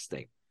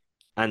interesting.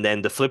 And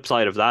then the flip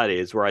side of that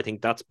is where I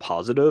think that's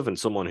positive, and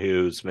someone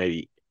who's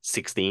maybe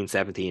 16,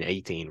 17,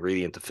 18,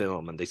 really into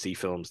film, and they see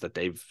films that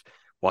they've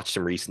watched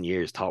in recent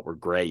years, thought were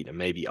great, and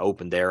maybe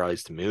opened their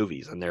eyes to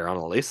movies, and they're on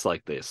a list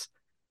like this.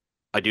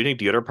 I do think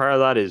the other part of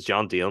that is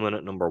John Dielman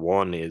at number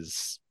 1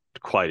 is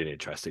quite an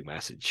interesting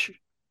message.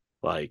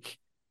 Like,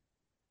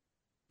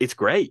 it's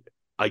great.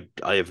 I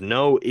have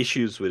no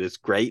issues with its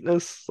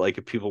greatness. Like,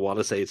 if people want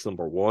to say it's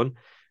number 1,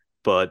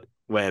 but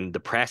when the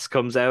press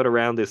comes out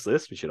around this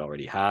list, which it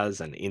already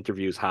has, and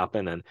interviews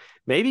happen, and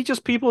maybe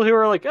just people who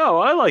are like, oh,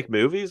 I like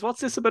movies,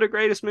 what's this about a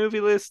greatest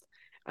movie list?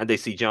 And they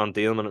see John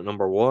Dielman at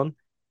number 1,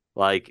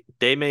 like,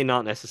 they may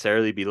not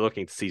necessarily be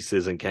looking to see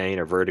Citizen Kane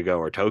or Vertigo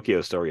or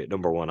Tokyo Story at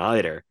number 1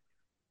 either.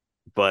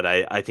 But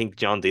I think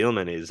John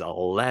Dielman is a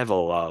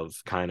level of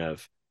kind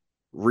of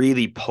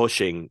really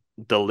pushing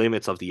the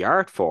limits of the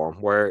art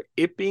form, where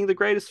it being the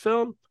greatest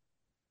film,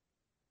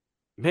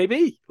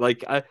 maybe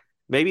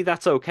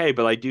that's okay,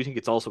 but I do think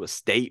it's also a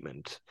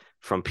statement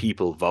from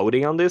people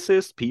voting on this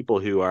list, people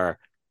who are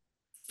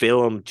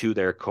film to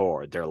their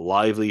core. Their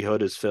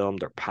livelihood is film,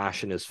 their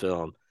passion is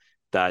film,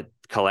 that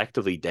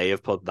collectively they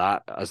have put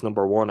that as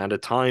number one at a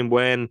time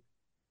when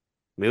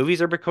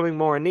movies are becoming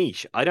more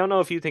niche. I don't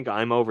know if you think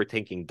I'm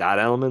overthinking that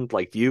element.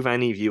 Like, do you have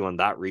any view on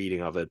that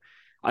reading of it?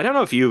 I don't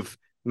know if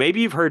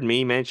maybe you've heard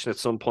me mention at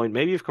some point,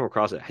 maybe you've come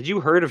across it. Had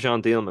you heard of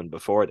John Dillman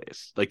before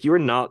this? Like, you are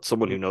not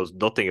someone who knows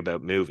nothing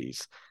about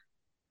movies.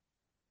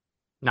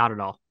 Not at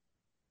all.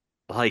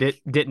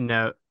 Like, didn't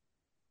know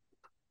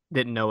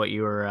what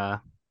you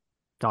were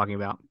talking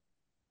about.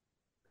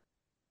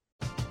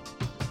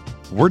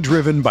 We're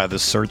driven by the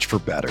search for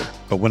better.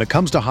 But when it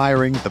comes to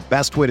hiring, the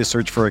best way to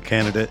search for a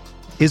candidate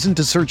isn't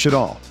to search at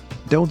all.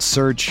 Don't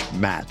search,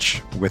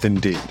 match with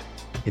Indeed.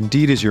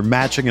 Indeed is your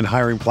matching and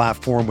hiring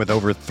platform with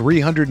over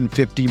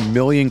 350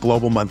 million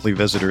global monthly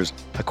visitors,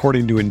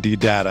 according to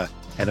Indeed data,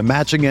 and a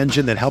matching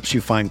engine that helps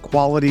you find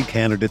quality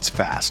candidates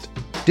fast.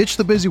 Ditch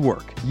the busy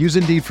work. Use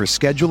Indeed for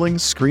scheduling,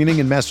 screening,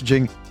 and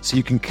messaging so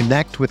you can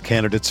connect with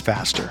candidates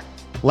faster.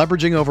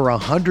 Leveraging over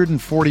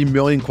 140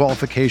 million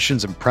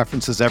qualifications and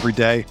preferences every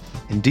day,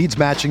 Indeed's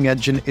matching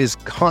engine is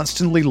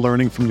constantly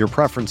learning from your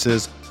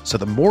preferences, so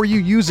the more you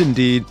use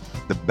Indeed,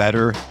 the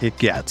better it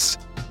gets.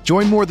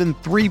 Join more than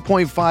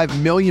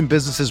 3.5 million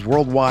businesses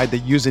worldwide that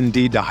use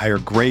Indeed to hire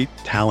great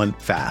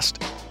talent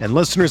fast. And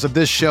listeners of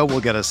this show will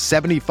get a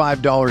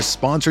 $75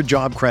 sponsored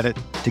job credit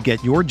to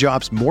get your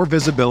jobs more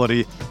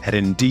visibility at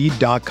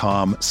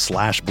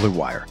Indeed.com/Blue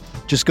Wire.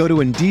 Just go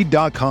to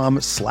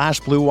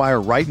Indeed.com/Blue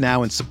Wire right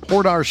now and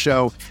support our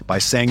show by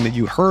saying that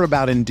you heard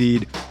about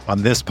Indeed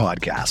on this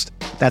podcast.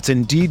 That's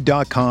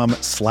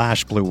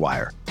Indeed.com/Blue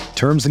Wire.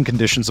 Terms and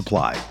conditions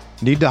apply.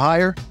 Need to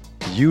hire?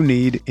 You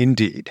need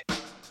Indeed.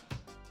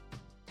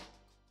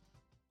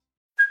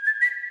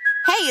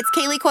 Hey, it's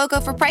Kaylee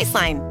Cuoco for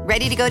Priceline.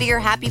 Ready to go to your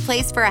happy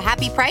place for a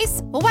happy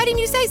price? Well, why didn't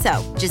you say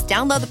so? Just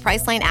download the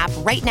Priceline app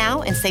right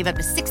now and save up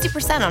to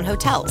 60% on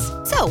hotels.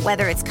 So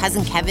whether it's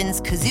Cousin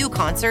Kevin's Kazoo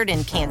Concert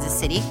in Kansas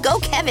City, go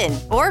Kevin,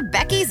 or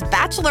Becky's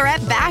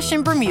Bachelorette Bash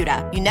in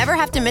Bermuda, you never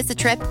have to miss a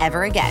trip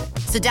ever again.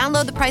 So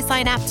download the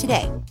Priceline app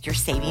today. Your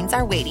savings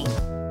are waiting.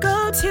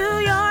 Go to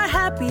your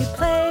happy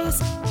place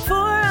for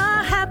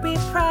a happy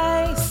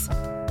price.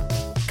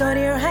 Go to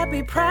your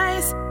happy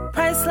price,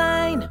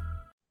 Priceline.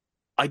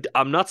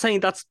 I'm not saying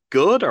that's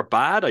good or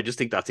bad. I just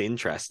think that's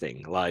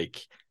interesting.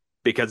 Like,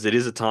 because it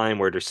is a time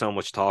where there's so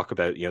much talk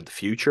about, the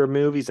future of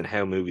movies and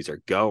how movies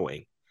are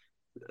going,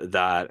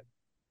 that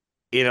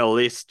in a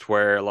list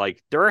where,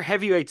 like, there are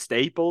heavyweight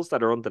staples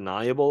that are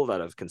undeniable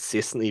that have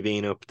consistently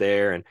been up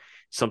there, and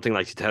something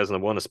like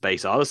 2001: A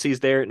Space Odyssey is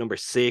there at number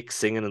 6,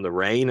 Singing in the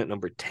Rain at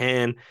number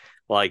 10.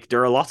 Like,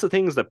 there are lots of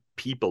things that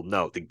people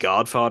know. The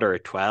Godfather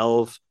at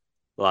 12.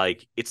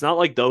 Like, it's not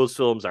like those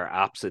films are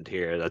absent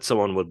here that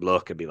someone would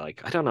look and be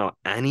like, I don't know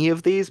any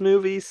of these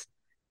movies.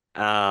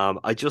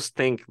 I just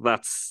think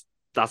that's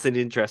an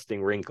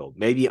interesting wrinkle.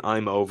 Maybe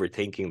I'm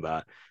overthinking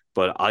that,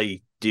 but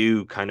I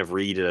do kind of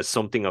read it as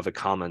something of a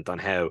comment on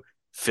how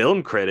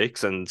film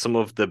critics and some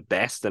of the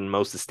best and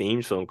most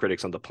esteemed film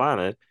critics on the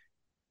planet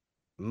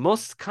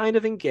must kind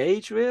of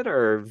engage with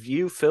or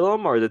view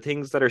film or the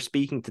things that are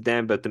speaking to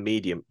them about the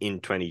medium in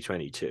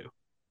 2022.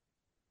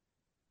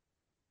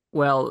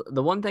 Well,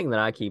 the one thing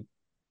that I keep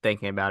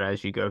thinking about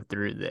as you go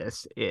through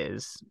this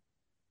is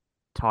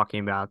talking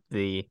about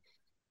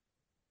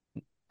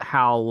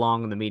how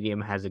long the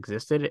medium has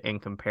existed in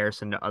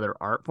comparison to other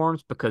art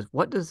forms, because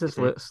what does this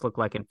list look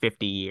like in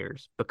 50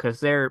 years? Because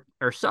there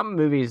are some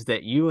movies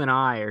that you and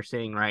I are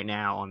seeing right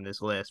now on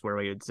this list where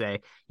we would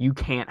say, you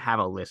can't have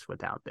a list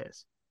without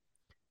this.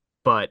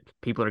 But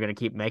people are going to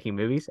keep making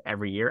movies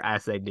every year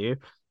as they do.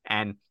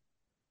 And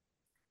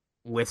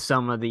with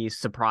some of these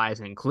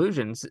surprise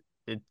inclusions,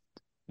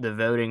 the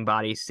voting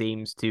body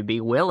seems to be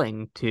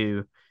willing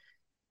to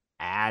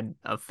add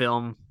a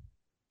film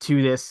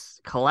to this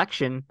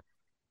collection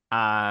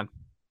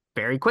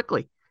very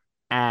quickly.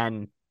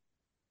 And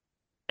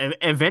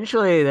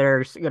eventually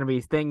there's going to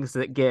be things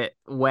that get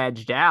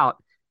wedged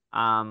out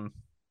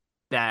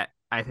that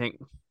I think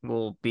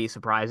will be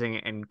surprising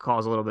and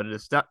cause a little bit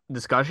of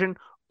discussion,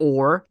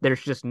 or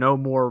there's just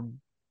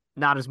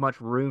not as much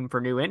room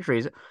for new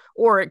entries,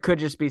 or it could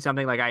just be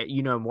something like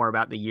more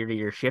about the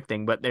year-to-year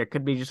shifting, but there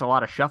could be just a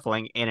lot of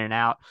shuffling in and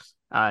out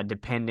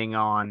depending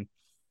on,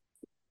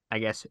 I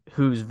guess,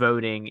 who's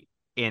voting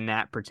in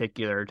that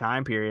particular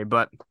time period.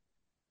 But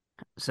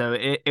so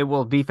it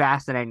will be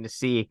fascinating to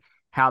see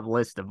how the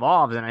list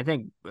evolves. And I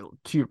think,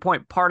 to your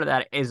point, part of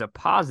that is a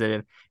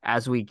positive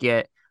as we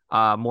get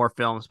more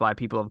films by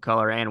people of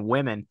color and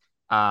women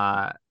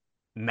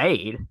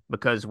made,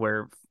 because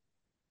we're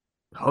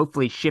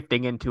hopefully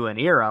shifting into an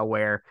era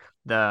where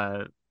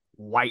the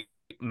white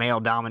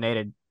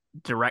male-dominated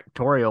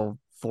directorial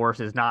force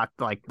is not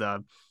like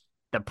the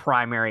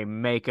primary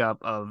makeup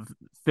of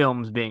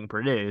films being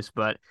produced.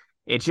 But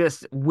it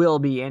just will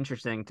be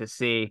interesting to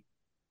see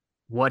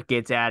what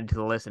gets added to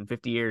the list in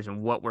 50 years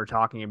and what we're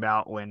talking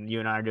about when you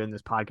and I are doing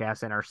this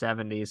podcast in our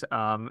 70s.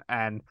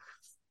 And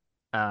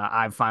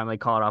I've finally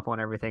caught up on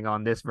everything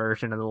on this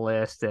version of the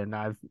list, and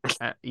I've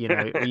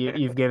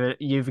you've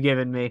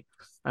given me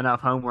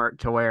enough homework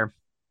to where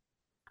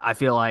I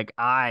feel like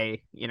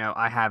I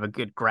have a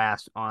good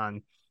grasp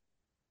on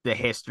the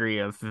history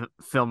of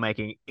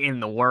filmmaking in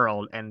the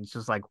world, and it's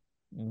just like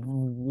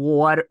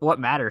what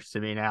matters to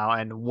me now,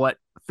 and what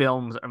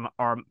films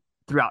are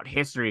throughout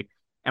history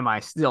am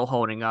I still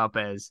holding up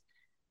as,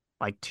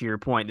 like, to your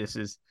point, this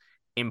is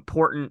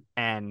important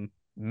and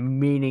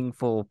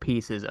meaningful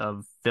pieces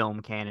of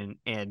film canon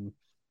and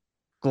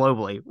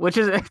globally, which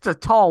is, it's a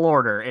tall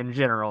order in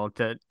general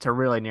to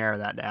really narrow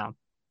that down.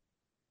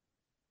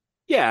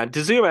 Yeah,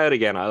 to zoom out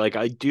again,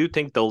 I do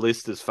think the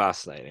list is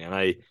fascinating, and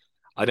I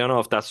don't know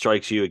if that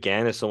strikes you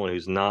again as someone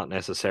who's not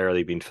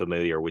necessarily been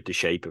familiar with the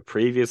shape of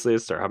previous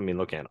lists or haven't been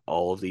looking at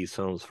all of these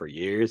films for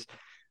years.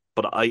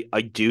 But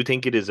I do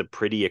think it is a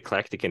pretty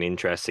eclectic and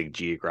interesting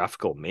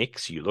geographical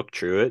mix. You look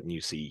through it and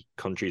you see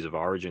countries of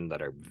origin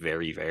that are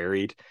very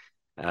varied.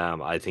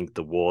 I think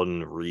the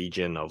one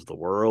region of the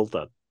world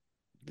that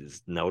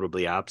is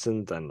notably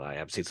absent, and I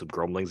have seen some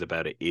grumblings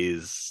about it,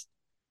 is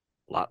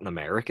Latin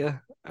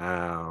America.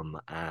 And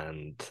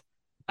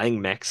I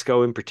think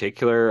Mexico in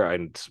particular,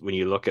 and when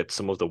you look at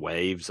some of the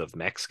waves of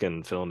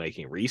Mexican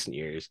filmmaking in recent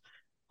years,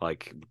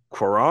 like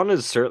Cuarón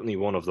is certainly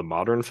one of the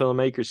modern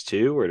filmmakers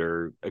too, where there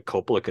are a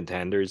couple of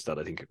contenders that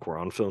I think a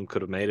Cuarón film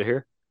could have made it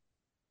here.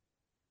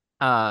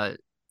 Uh,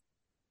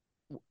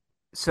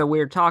 so you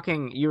were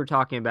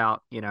talking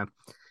about,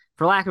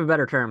 for lack of a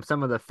better term,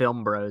 some of the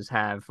film bros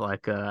have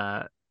like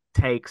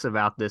takes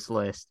about this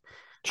list.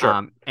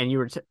 Sure. And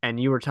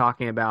you were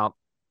talking about,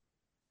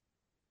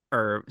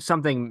 or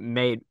something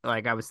made,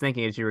 like, I was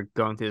thinking as you were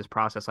going through this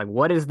process, like,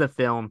 what is the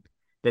film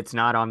that's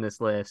not on this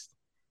list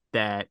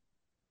that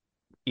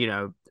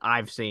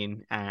I've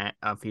seen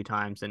a few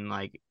times, and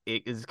like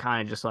it is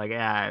kind of just like,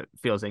 it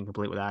feels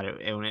incomplete without it.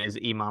 And it is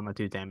Y Mama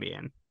Tú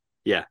También.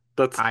 Yeah,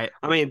 that's I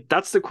I mean,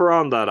 that's the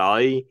Quran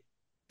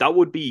that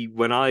would be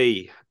when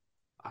I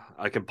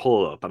can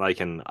pull it up and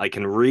I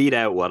can read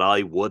out what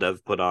I would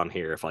have put on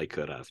here if I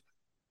could have.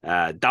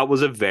 That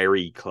was a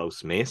very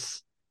close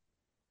miss.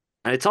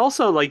 And it's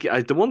also like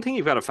the one thing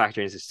you've got to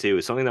factor into this too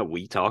is something that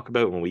we talk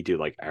about when we do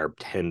like our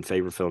 10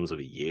 favorite films of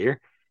a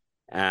year.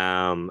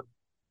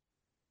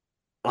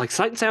 Like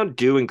Sight and Sound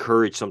do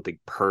encourage something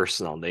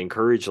personal. They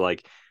encourage,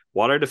 like,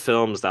 what are the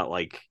films that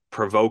like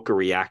provoke a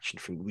reaction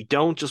from you? We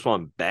don't just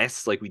want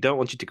best. Like, we don't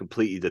want you to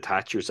completely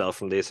detach yourself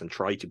from this and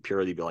try to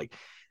purely be like,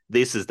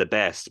 this is the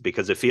best,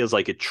 because it feels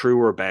like a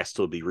truer best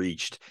will be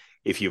reached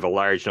if you have a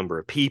large number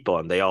of people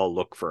and they all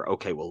look for,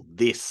 okay, well,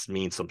 this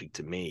means something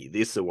to me.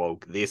 This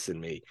awoke this in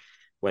me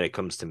when it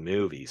comes to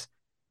movies.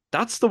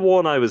 That's the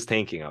one I was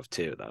thinking of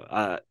too, though.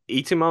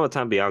 Y Tu Mamá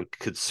También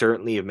could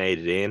certainly have made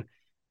it in.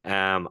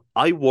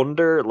 I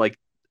wonder, like,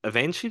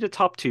 eventually the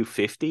top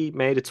 250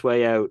 made its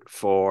way out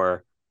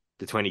for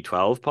the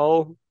 2012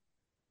 poll.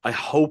 I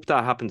hope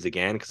that happens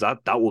again, because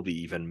that will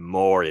be even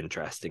more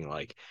interesting.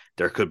 Like,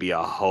 there could be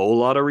a whole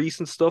lot of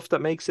recent stuff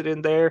that makes it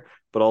in there,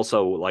 but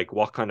also like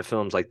what kind of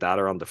films like that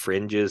are on the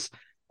fringes.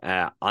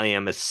 I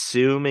am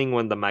assuming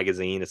when the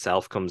magazine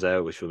itself comes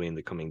out, which will be in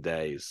the coming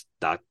days,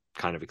 that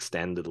kind of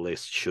extended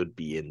list should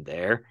be in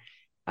there,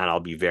 and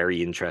I'll be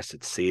very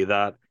interested to see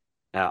that.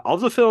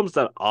 Of the films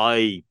that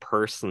I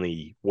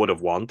personally would have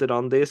wanted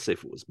on this,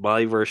 if it was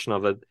my version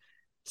of it,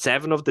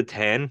 7 of the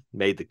 10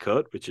 made the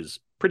cut, which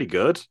is pretty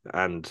good.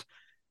 And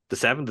the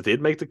 7 that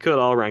did make the cut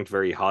all ranked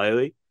very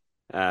highly.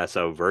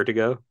 So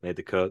Vertigo made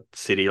the cut,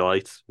 City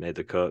Lights made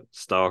the cut,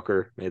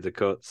 Stalker made the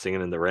cut,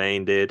 Singing in the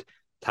Rain did,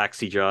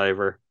 Taxi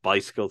Driver,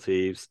 Bicycle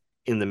Thieves,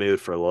 In the Mood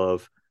for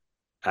Love.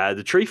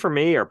 The 3 for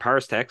me are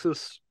Paris,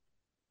 Texas.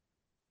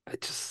 I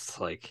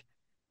just like...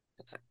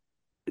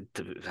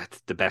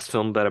 that's the best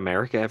film about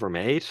America ever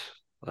made,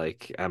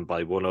 like, and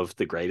by one of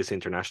the greatest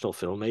international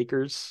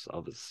filmmakers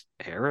of his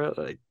era.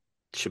 It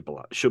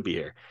should be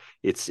here.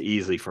 It's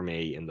easily for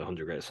me in the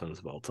 100 greatest films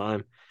of all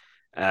time.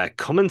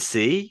 Come and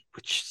See,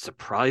 which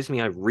surprised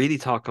me. I really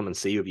thought Come and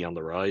See would be on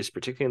the rise,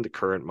 particularly in the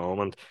current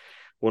moment.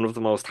 One of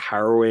the most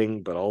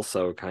harrowing, but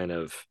also kind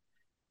of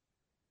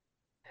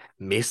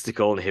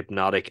mystical and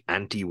hypnotic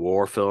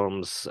anti-war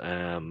films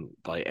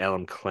by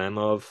Elem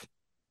Klemov.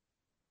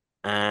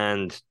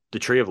 And The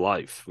Tree of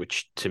Life,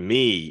 which to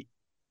me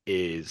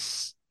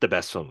is the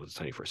best film of the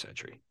 21st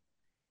century.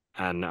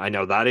 And I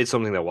know that is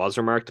something that was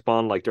remarked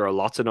upon. Like, there are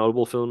lots of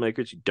notable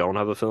filmmakers who don't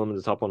have a film in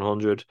the top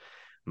 100.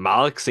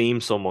 Malick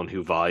seems someone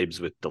who vibes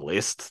with the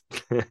list,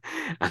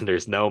 and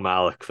there's no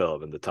Malick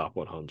film in the top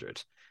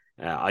 100.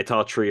 I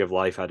thought Tree of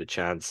Life had a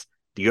chance.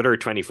 The other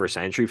 21st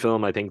century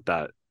film, I think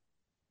that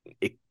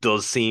it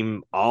does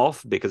seem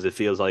off, because it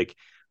feels like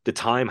the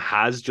time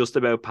has just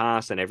about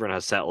passed and everyone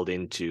has settled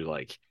into,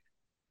 like,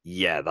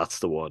 yeah, that's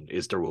the one,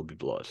 is There Will Be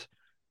Blood.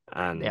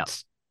 And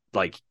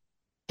like,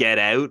 Get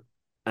Out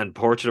and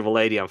Portrait of a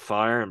Lady on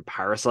Fire and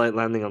Parasite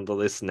landing on the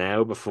list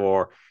now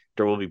before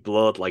There Will Be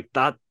Blood, like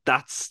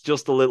that's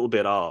just a little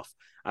bit off.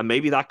 And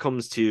maybe that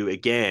comes to,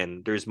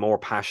 again, there's more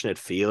passionate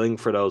feeling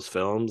for those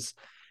films,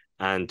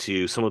 and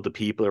to some of the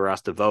people who are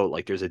asked to vote,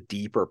 like there's a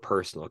deeper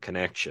personal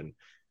connection.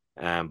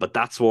 But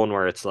that's one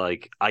where it's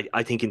like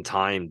I think in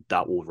time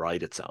that will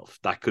right itself.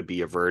 That could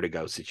be a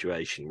Vertigo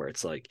situation where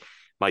it's like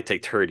might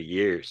take 30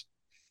 years,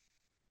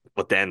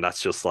 but then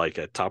that's just like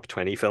a top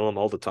 20 film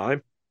all the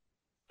time.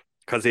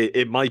 Because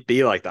it might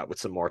be like that with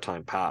some more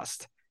time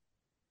passed.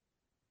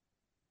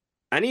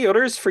 Any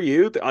others for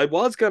you?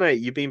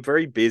 You've been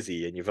very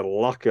busy and you've had a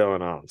lot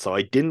going on. So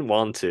I didn't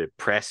want to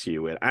press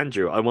you with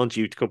Andrew. I want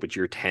you to come up with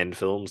your 10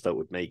 films that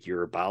would make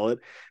your ballot.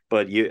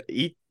 But Y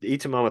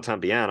Tu Mamá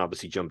También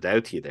obviously jumped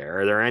out to you there.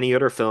 Are there any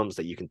other films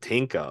that you can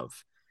think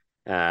of?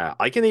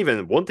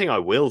 One thing I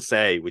will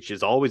say, which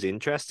is always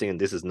interesting, and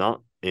this is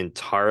not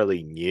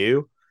entirely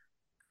new,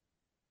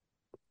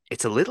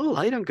 it's a little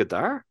light on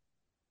Godard.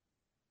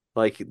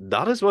 Like,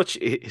 not as much.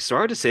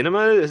 Histoire du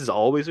Cinema has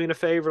always been a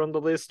favorite on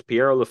the list.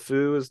 Pierre Le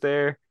Fou is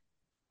there.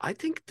 I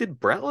think, did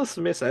Breathless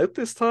miss out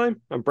this time?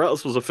 And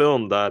Breathless was a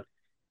film that,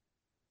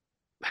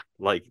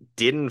 like,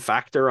 didn't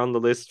factor on the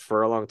list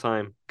for a long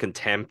time.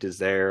 Contempt is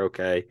there,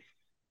 okay.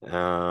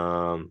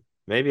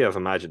 Maybe I've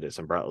imagined this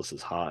and Breathless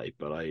is high,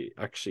 but I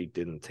actually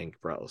didn't think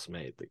Breathless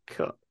made the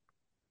cut.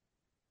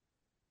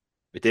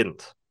 It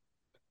didn't.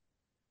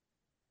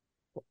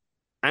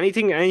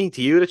 Anything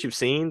to you that you've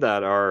seen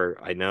that are,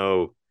 I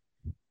know,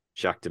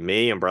 Jacques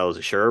Demy, Umbrellas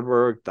of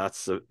Cherbourg,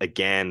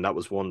 that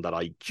was one that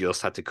I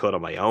just had to cut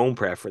on my own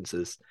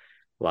preferences.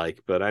 Like,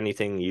 but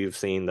anything you've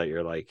seen that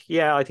you're like,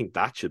 yeah, I think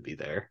that should be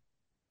there.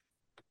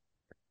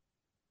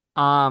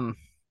 The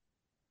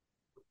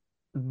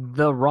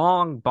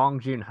Wrong Bong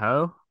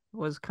Joon-ho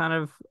was kind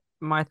of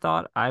my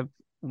thought. I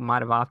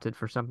might have opted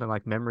for something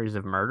like Memories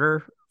of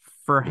Murder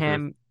for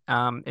him.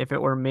 If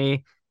it were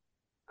me,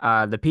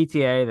 the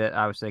PTA that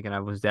I was thinking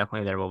of was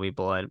definitely There Will Be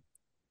Blood.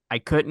 I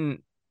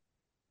couldn't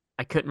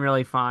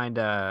really find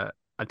a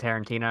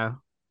Tarantino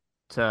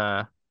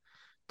to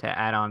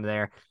add on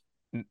there.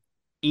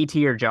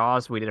 E.T. or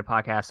Jaws, we did a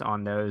podcast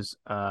on those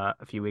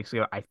a few weeks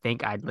ago. I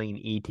think I'd lean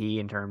E.T.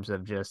 in terms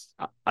of just.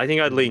 I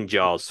think I'd lean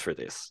Jaws for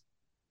this.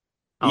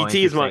 Oh,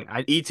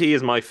 E.T.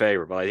 is my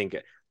favorite, but I think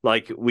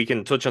like we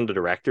can touch on the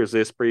director's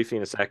list briefly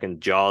in a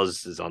second.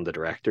 Jaws is on the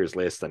director's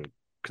list and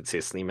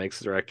consistently makes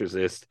the director's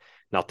list,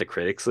 not the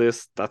critics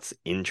list. That's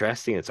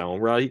interesting in its own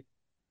right.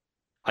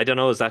 I don't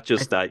know. Is that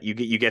just that you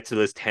get to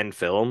list 10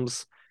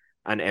 films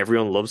and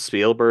everyone loves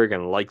Spielberg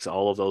and likes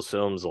all of those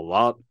films a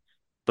lot,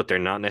 but they're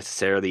not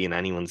necessarily in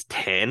anyone's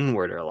 10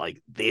 where they're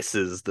like, this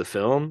is the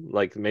film.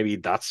 Like maybe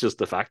that's just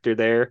the factor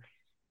there.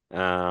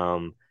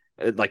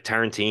 Like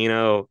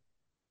Tarantino,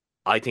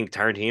 I think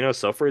Tarantino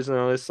suffers in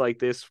a list like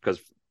this because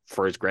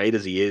for as great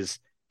as he is,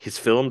 his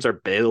films are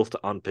built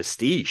on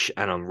pastiche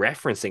and on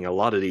referencing a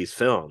lot of these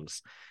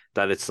films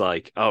that it's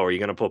like, oh, are you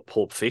going to put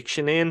Pulp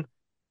Fiction in?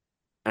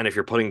 And if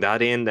you're putting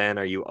that in, then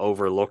are you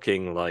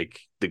overlooking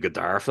like the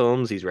Godard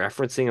films he's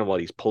referencing and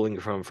what he's pulling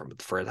from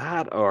for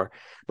that? Or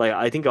like,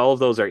 I think all of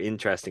those are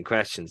interesting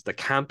questions that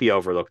can't be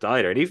overlooked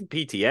either. And even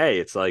PTA,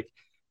 it's like,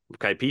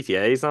 okay,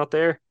 PTA is not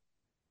there.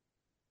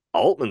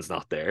 Altman's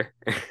not there.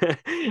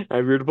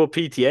 And we're to put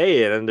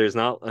PTA in and there's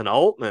not an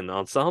Altman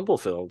ensemble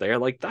film there.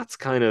 Like, that's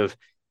kind of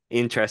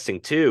interesting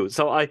too.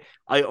 So I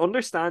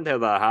understand how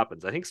that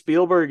happens. I think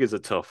Spielberg is a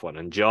tough one,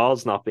 and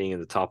Jaws not being in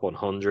the top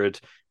 100,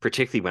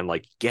 particularly when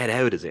like Get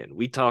Out is in.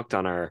 We talked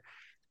on our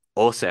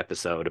Us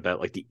episode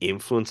about like the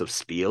influence of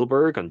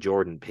Spielberg on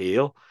Jordan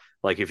Peele.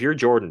 Like if you're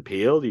Jordan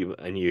Peele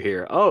and you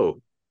hear,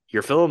 oh,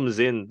 your film is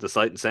in the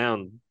Sight and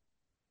Sound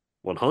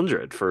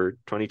 100 for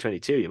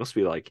 2022, you must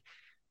be like,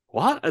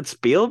 what? And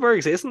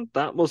Spielberg's isn't?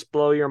 That must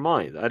blow your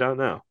mind. I don't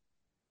know.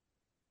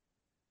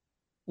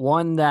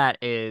 One that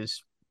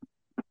is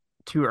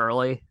too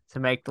early to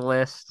make the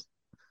list,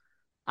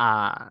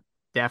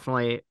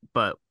 definitely,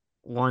 but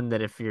one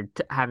that if you're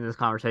having this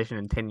conversation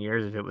in 10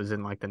 years, if it was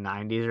in like the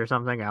 90s or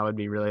something, I would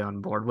be really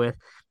on board with,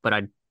 but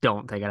I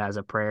don't think it has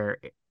a prayer.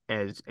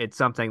 It's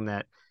something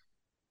that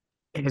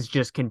has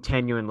just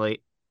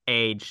continually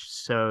aged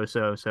so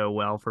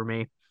well for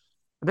me.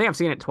 I think I've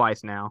seen it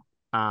twice now,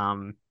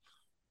 and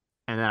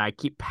then I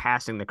keep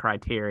passing the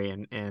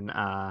Criterion in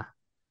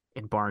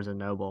Barnes and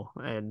Noble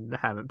and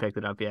haven't picked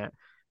it up yet,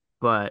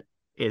 but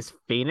is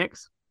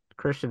Phoenix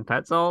Christian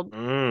Petzold?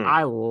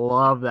 I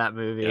love that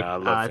movie. Yeah,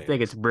 I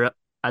think it's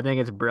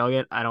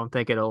brilliant. I don't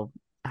think it'll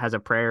has a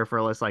prayer for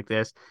a list like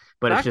this,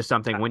 but it's just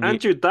something when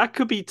Andrew, that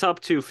could be top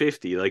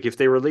 250. Like if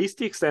they released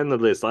the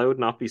extended list, I would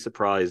not be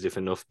surprised if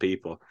enough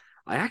people.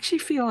 I actually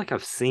feel like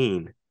I've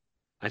seen.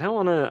 I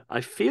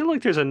feel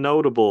like there's a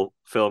notable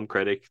film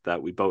critic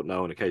that we both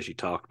know and occasionally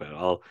talk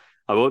about.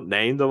 I won't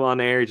name them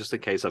on air just in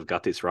case I've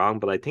got this wrong,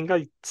 but I think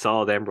I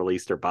saw them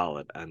release their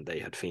ballot and they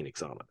had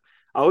Phoenix on it.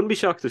 I wouldn't be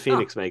shocked if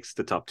Phoenix makes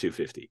the top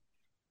 250.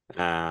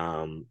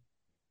 I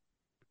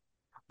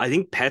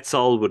think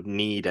Petzold would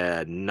need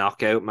a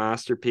knockout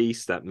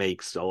masterpiece that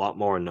makes a lot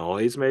more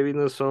noise maybe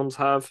than those films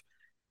have.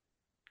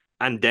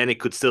 And then it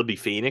could still be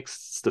Phoenix.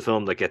 It's the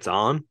film that gets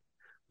on.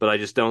 But I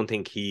just don't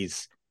think he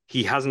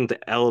hasn't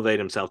elevated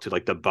himself to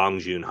like the Bong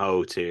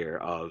Joon-ho tier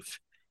of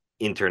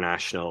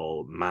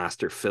international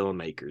master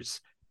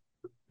filmmakers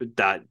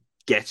that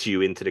gets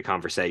you into the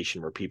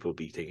conversation where people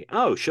be thinking,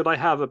 oh, should I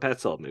have a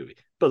Petzold movie?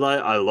 But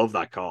I love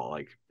that call.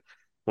 Like,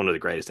 one of the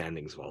greatest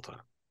endings of all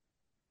time.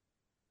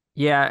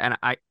 Yeah,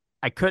 and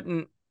I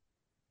couldn't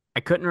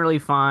really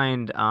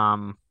find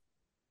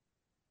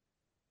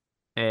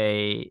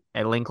a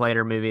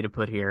Linklater movie to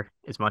put here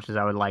as much as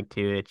I would like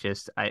to. It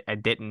just I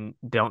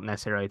don't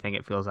necessarily think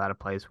it feels out of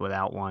place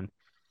without one.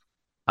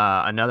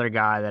 Another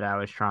guy that I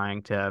was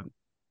trying to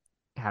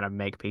how to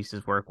make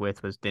pieces work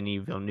with was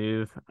Denis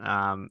Villeneuve,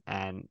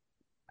 and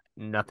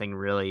nothing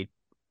really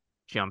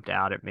jumped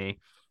out at me.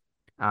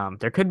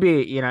 There could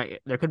be,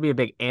 there could be a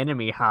big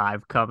enemy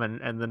hive coming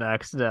in the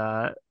next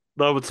That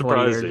would 20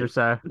 surprise years you. or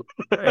so.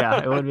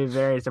 Yeah, it would be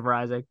very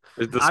surprising.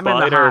 If I'm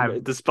in the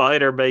hive. the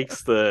spider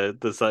makes the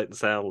sight and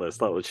sound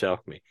list, that would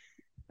shock me.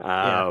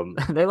 Yeah,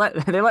 they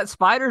let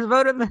spiders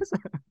vote in this.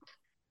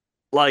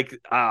 Like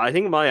I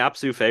think my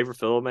absolute favorite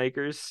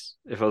filmmakers,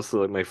 if I was to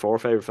like my four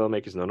favorite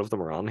filmmakers, none of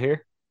them are on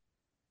here.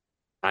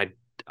 I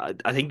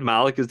I think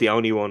Malick is the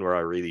only one where I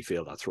really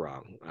feel that's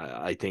wrong.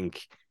 I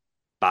think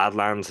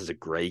Badlands is a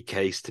great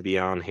case to be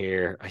on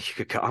here.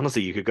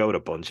 Honestly, you could go with a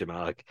bunch of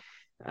Malick.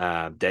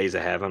 Days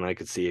of Heaven, I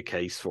could see a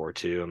case for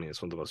too. I mean,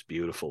 it's one of the most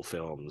beautiful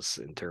films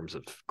in terms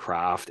of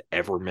craft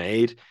ever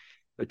made.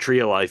 A Tree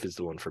of Life is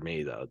the one for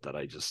me though, that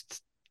I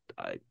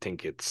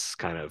think it's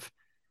kind of,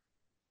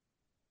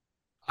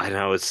 I don't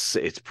know,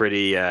 it's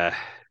pretty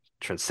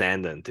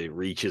transcendent. It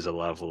reaches a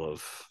level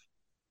of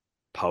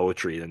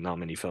poetry that not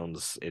many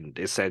films in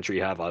this century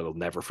have. I will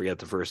never forget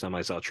the first time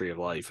I saw Tree of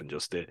Life and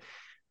just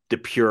the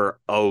pure,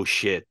 oh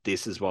shit,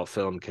 this is what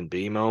film can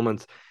be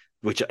moment,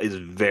 which is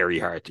very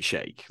hard to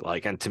shake.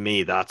 Like, and to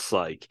me, that's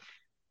like,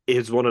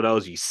 it's one of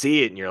those, you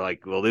see it and you're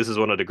like, well, this is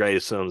one of the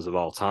greatest films of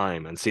all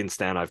time. And since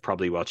then, I've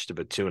probably watched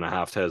about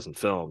 2,500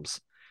 films.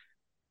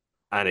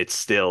 And it's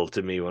still,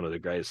 to me, one of the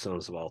greatest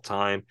films of all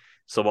time.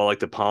 So while like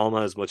De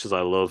Palma, as much as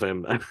I love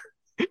him,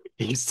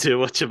 he's too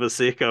much of a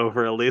sicko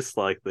for a list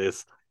like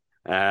this.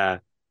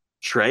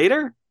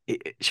 Schrader?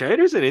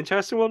 Schrader's an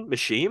interesting one.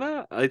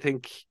 Mishima, I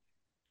think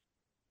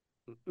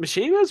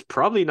Mishima's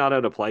probably not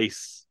out of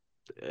place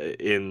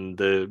in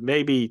the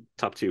maybe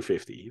top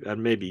 250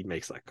 and maybe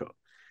makes that cut.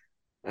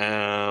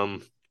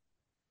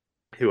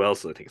 Who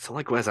else do I think? It's not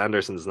like Wes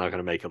Anderson's not going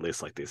to make a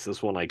list like this.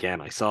 This one, again,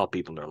 I saw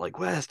people and they're like,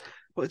 Wes,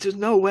 but there's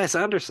no Wes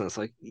Anderson. It's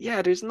like,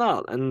 yeah, there's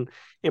not. And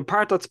in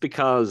part, that's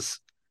because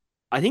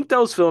I think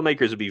those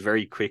filmmakers would be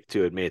very quick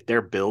to admit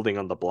they're building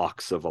on the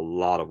blocks of a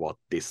lot of what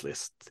this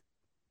list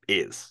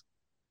is.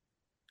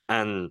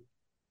 And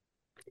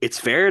it's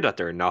fair that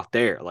they're not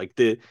there. Like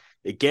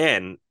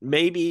again,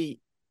 maybe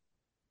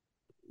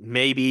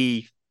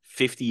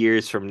 50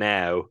 years from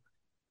now,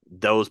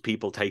 those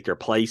people take their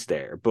place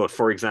there. But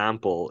for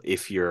example,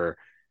 if you're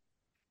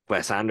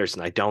Wes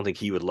Anderson, I don't think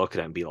he would look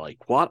at it and be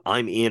like, what?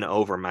 I'm in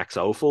over Max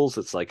Ophuls?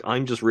 It's like,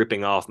 I'm just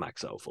ripping off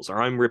Max Ophuls or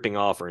I'm ripping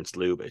off Ernst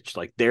Lubitsch.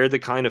 Like, they're the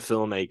kind of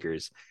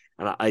filmmakers.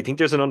 And I think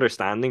there's an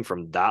understanding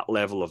from that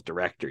level of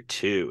director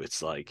too.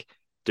 It's like,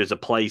 there's a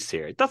place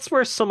here. That's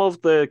where some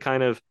of the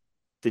kind of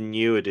the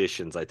new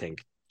additions, I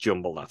think,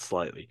 jumble that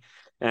slightly.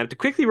 And to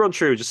quickly run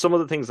through just some of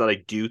the things that I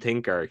do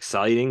think are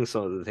exciting,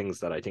 some of the things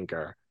that I think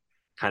are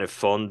kind of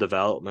fun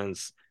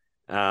developments.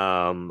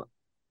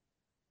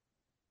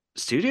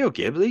 Studio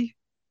Ghibli,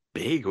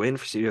 big win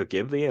for Studio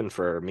Ghibli and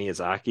for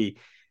Miyazaki.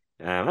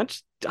 I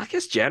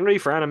guess generally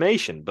for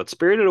animation, but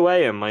Spirited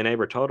Away and My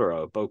Neighbor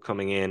Totoro both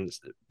coming in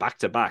back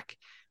to back.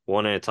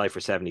 One in a tie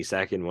for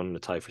 72nd, one in a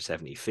tie for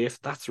 75th.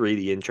 That's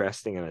really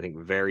interesting and I think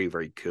very,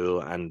 very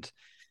cool and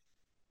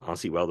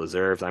honestly well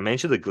deserved. I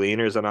mentioned The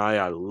Gleaners and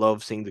I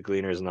love seeing The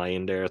Gleaners and I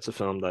in there. It's a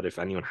film that if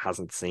anyone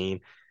hasn't seen,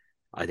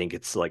 I think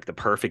it's like the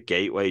perfect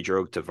gateway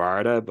drug to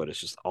Varda, but it's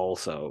just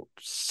also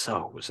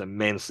it's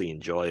immensely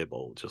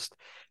enjoyable. Just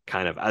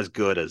kind of as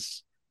good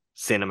as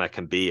cinema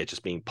can be at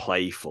just being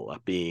playful,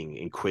 at being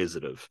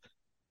inquisitive.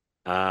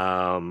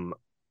 Beyond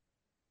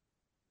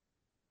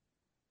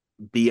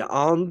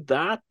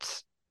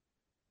that,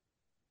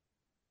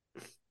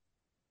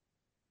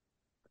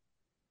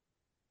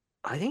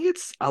 I think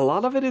it's a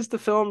lot of it is the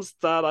films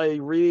that I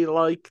really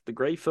like, the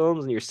great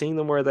films, and you're seeing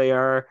them where they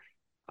are.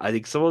 I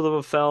think some of them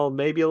have fell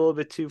maybe a little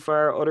bit too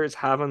far. Others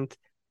haven't.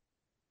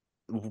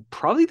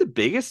 Probably the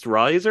biggest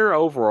riser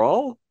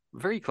overall.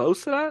 Very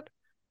close to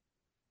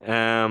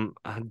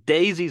that.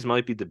 Daisies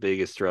might be the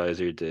biggest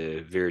riser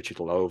to Vera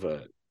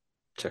Chytilova,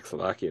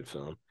 Czechoslovakian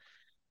film.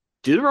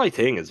 Do the Right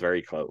Thing is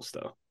very close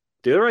though.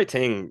 Do the Right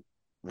Thing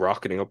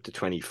rocketing up to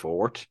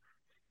 24th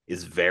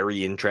is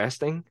very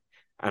interesting.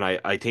 And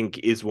I think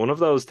is one of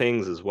those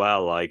things as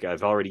well. Like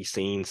I've already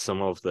seen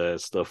some of the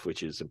stuff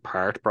which is in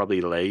part probably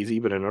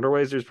lazy, but in other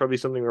ways there's probably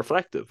something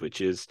reflective,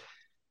 which is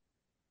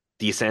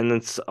the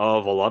ascendance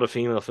of a lot of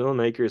female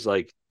filmmakers.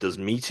 Like, does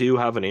Me Too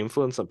have an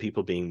influence on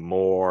people being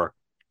more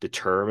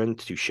determined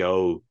to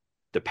show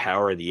the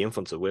power and the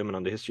influence of women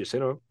on the history of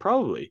cinema?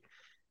 Probably.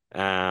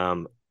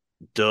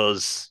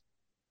 Does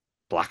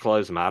Black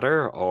Lives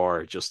Matter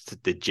or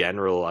just the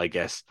general, I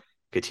guess,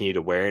 continued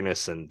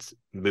awareness and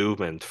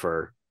movement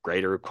for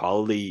greater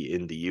equality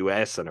in the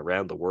US and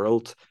around the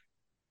world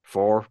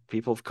for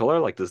people of color?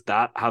 Like, does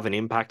that have an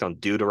impact on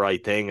Do the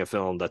Right Thing, a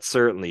film that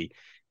certainly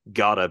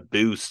got a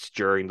boost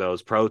during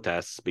those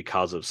protests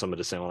because of some of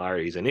the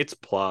similarities in its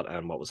plot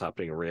and what was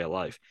happening in real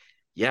life?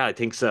 Yeah, I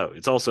think so.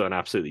 It's also an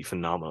absolutely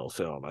phenomenal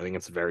film. I think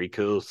it's very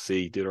cool to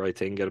see Do the Right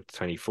Thing get up to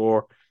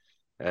 24.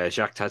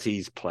 Jacques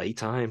Tati's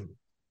Playtime,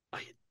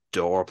 I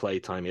adore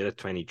Playtime. It at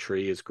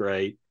 23 is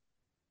great.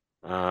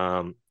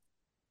 Abbas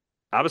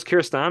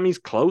Kiarostami's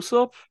Close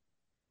Up.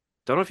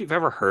 Don't know if you've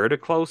ever heard of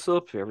Close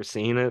Up. Have you ever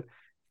seen it?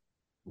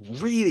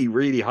 Really,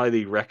 really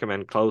highly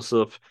recommend Close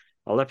Up.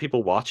 I'll let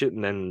people watch it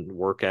and then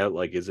work out,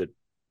 like, is it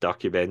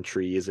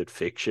documentary? Is it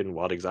fiction?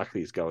 What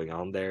exactly is going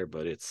on there?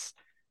 But it's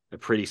a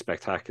pretty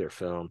spectacular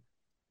film.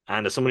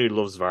 And as someone who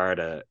loves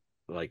Varda,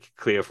 like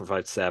Cleo from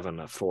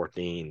 5-7 at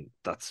 14,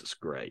 that's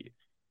just great.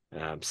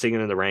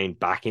 Singing in the Rain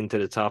back into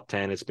the top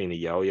 10. It's been a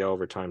yo-yo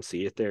over time.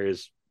 See it there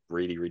is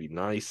really, really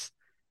nice.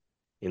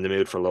 In the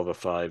Mood for Love of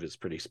 5 is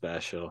pretty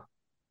special.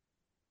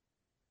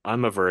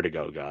 I'm a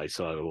Vertigo guy,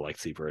 so I would like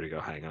to see Vertigo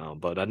hang on.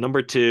 But at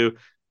number 2,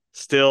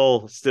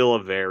 still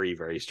a very,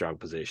 very strong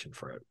position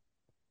for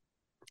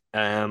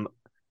it.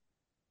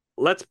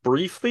 Let's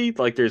briefly,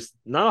 like, there's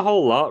not a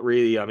whole lot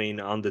really. I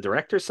mean, on the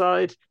director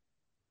side,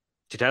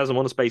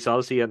 2001: A Space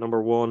Odyssey at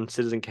number 1,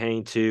 Citizen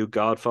Kane 2,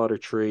 Godfather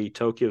 3,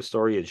 Tokyo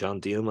Story, and Jean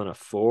Dielman at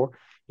 4.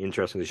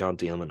 Interestingly, Jean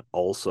Dielman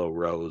also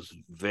rose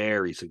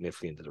very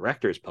significantly in the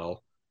director's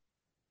poll.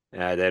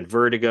 Then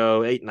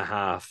Vertigo,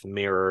 8.5,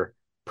 Mirror,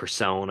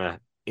 Persona,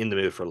 In the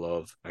Mood for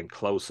Love, and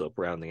Close Up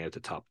rounding out the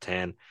top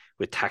 10,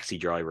 with Taxi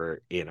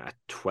Driver in at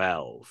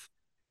 12.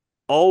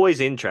 Always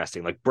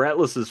interesting. Like,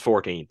 Breathless is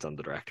 14th on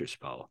the director's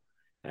poll.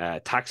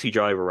 Taxi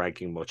Driver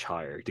ranking much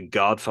higher. The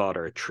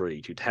Godfather at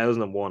 3,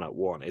 2001 at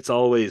 1. It's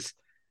always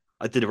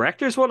the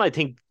director's one, I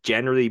think,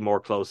 generally more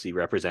closely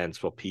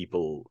represents what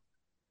people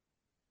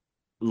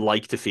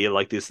like to feel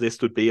like this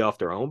list would be off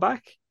their own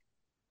back.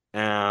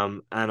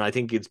 And I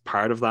think it's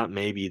part of that,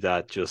 maybe,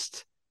 that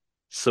just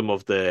some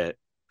of the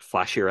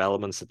flashier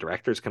elements that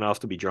directors can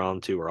often be drawn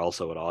to are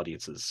also what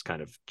audiences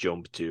kind of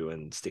jump to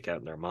and stick out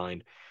in their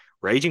mind.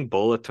 Raging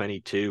Bull at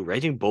 22.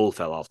 Raging Bull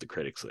fell off the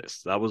critics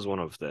list. That was one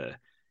of the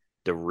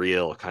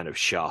real kind of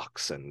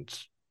shocks and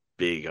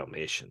big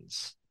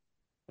omissions.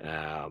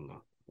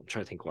 I'm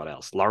trying to think what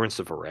else. Lawrence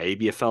of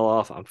Arabia fell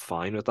off. I'm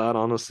fine with that,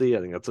 honestly.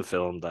 I think that's a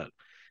film that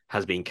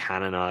has been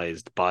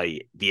canonized by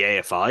the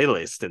AFI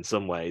list in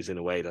some ways, in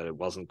a way that it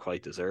wasn't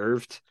quite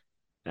deserved.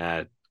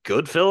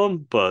 Good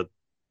film, but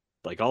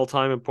like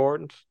all-time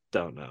important?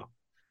 Don't know.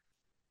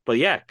 But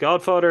yeah,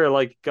 Godfather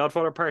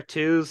Part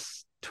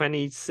 2's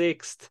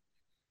 26th.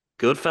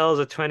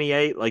 Goodfellas at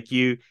 28. Like,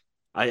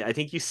 I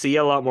think you see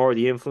a lot more of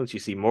the influence. You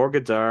see more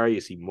Godard,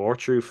 you see more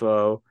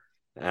Truffaut,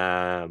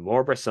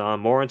 more Bresson,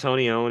 more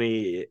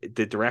Antonioni.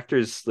 The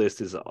director's list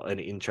is an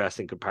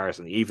interesting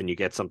comparison. Even you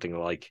get something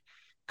like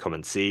Come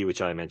and See,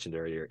 which I mentioned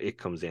earlier. It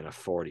comes in at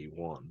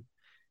 41.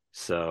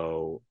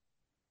 So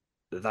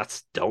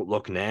that's Don't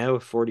Look Now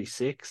at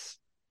 46.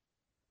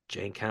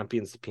 Jane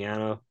Campion's The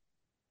Piano.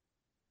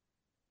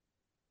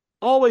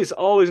 Always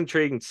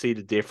intriguing to see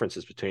the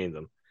differences between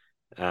them.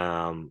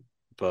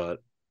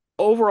 But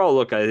overall,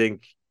 look, I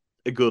think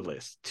a good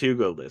list, 2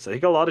 good lists. I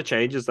think a lot of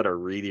changes that are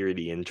really,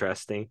 really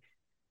interesting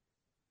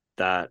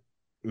that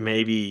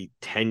maybe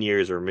 10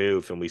 years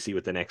removed, and we see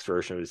what the next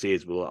version of this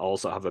is, we'll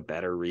also have a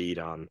better read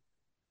on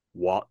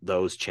what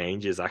those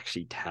changes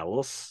actually tell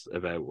us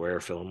about where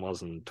film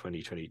was in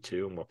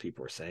 2022 and what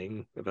people were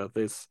saying about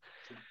this.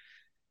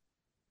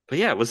 But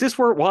yeah, was this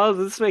worthwhile?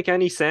 Does this make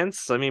any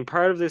sense? I mean,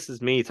 part of this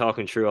is me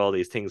talking through all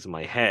these things in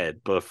my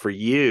head, but for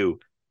you,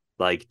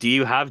 like, do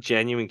you have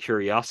genuine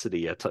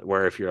curiosity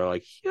where if you're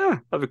like, yeah,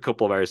 I have a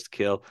couple of hours to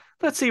kill,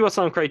 let's see what's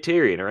on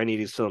Criterion or any of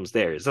these films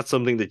there? Is that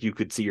something that you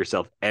could see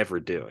yourself ever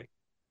doing?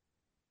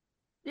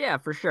 Yeah,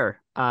 for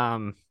sure.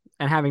 And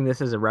having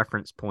this as a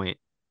reference point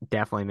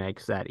definitely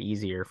makes that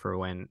easier for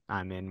when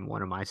I'm in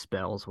one of my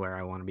spells where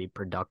I want to be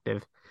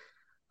productive.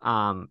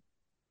 Now,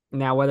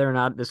 whether or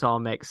not this all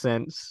makes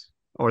sense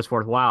or is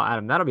worthwhile,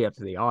 Adam, that'll be up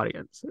to the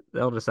audience.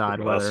 They'll decide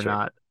whether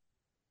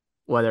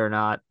or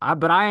not.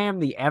 But I am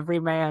the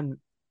everyman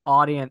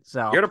audience.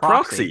 You're the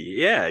proxy.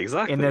 Yeah,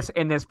 exactly. In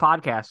this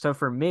podcast. So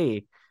for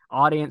me,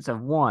 audience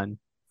of 1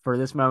 for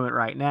this moment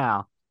right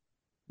now,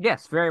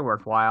 yes, very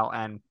worthwhile.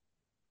 And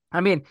I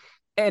mean,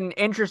 an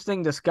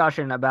interesting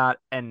discussion about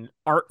an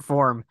art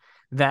form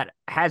that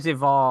has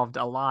evolved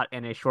a lot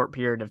in a short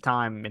period of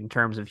time in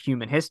terms of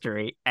human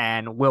history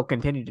and will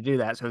continue to do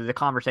that. So the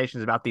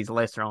conversations about these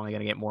lists are only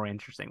going to get more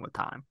interesting with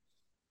time.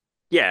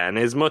 Yeah, and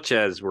as much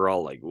as we're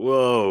all like,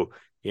 whoa,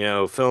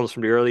 films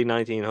from the early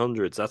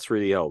 1900s, that's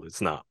really old.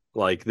 It's not.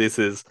 Like, this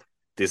is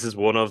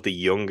one of the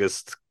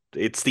youngest,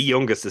 it's the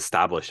youngest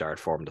established art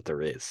form that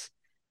there is.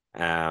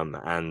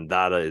 And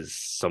that is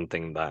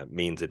something that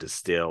means it is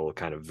still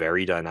kind of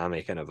very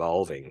dynamic and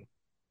evolving.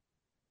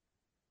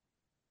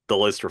 The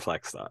list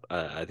reflects that.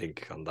 I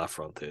think on that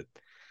front, it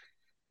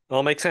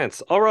all makes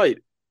sense. All right,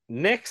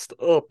 next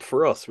up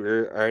for us,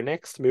 our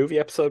next movie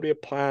episode we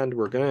have planned.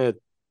 We're gonna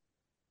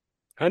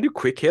kind of do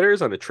quick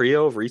hitters on a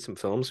trio of recent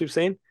films we've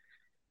seen.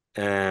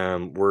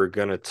 We're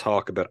going to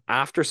talk about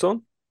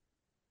Aftersun.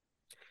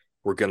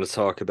 We're going to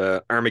talk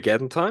about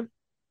Armageddon Time.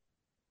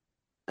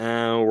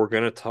 And we're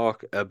going to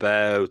talk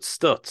about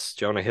Stutz,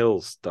 Jonah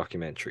Hill's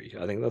documentary.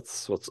 I think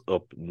that's what's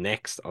up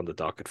next on the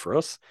docket for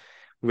us.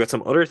 We've got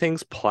some other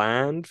things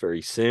planned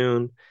very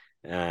soon.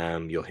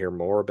 You'll hear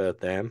more about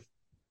them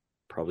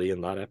probably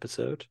in that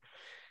episode.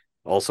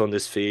 Also on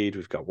this feed,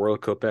 we've got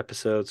World Cup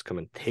episodes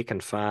coming thick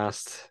and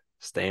fast.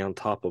 Stay on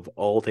top of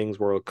all things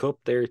World Cup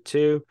there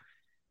too.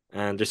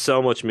 And there's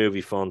so much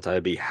movie fun to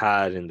be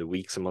had in the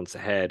weeks and months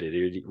ahead.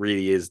 It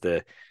really is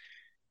the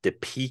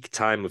peak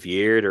time of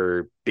year. There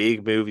are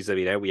big movies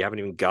that we haven't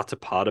even got to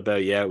pod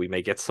about yet. We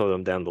may get some of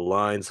them down the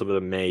line. Some of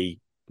them may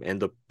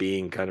end up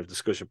being kind of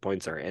discussion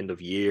points or end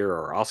of year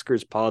or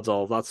Oscars pods,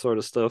 all of that sort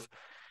of stuff.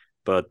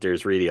 But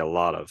there's really a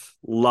lot of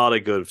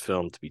good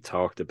film to be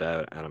talked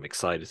about, and I'm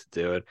excited to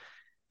do it.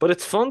 But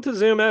it's fun to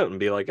zoom out and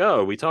be like,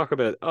 oh, we talk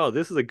about, oh,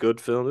 this is a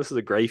good film, this is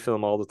a great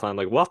film all the time.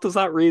 Like, what does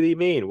that really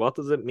mean? What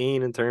does it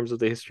mean in terms of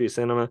the history of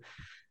cinema?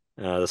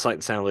 The Sight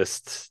and Sound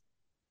List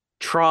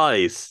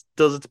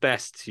does its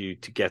best to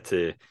get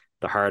to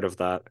the heart of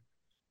that,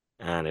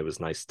 and it was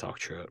nice to talk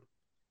through it.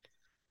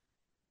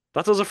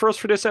 That does it for us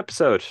for this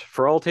episode.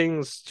 For all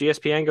things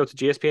GSPN, go to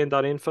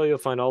gspn.info. You'll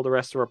find all the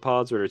rest of our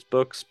pods, whether it's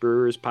Bucks,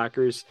 Brewers,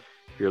 Packers.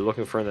 If you're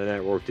looking for the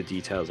network, the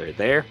details are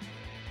there.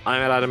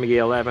 I'm at Adam McGee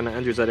 11,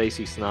 Andrew's at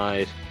AC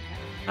Snide,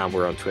 and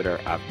we're on Twitter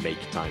at Make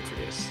Time For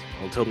This.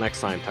 Until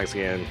next time, thanks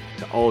again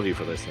to all of you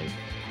for listening.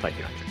 Thank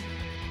you, Andrew.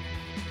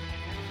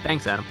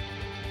 Thanks, Adam.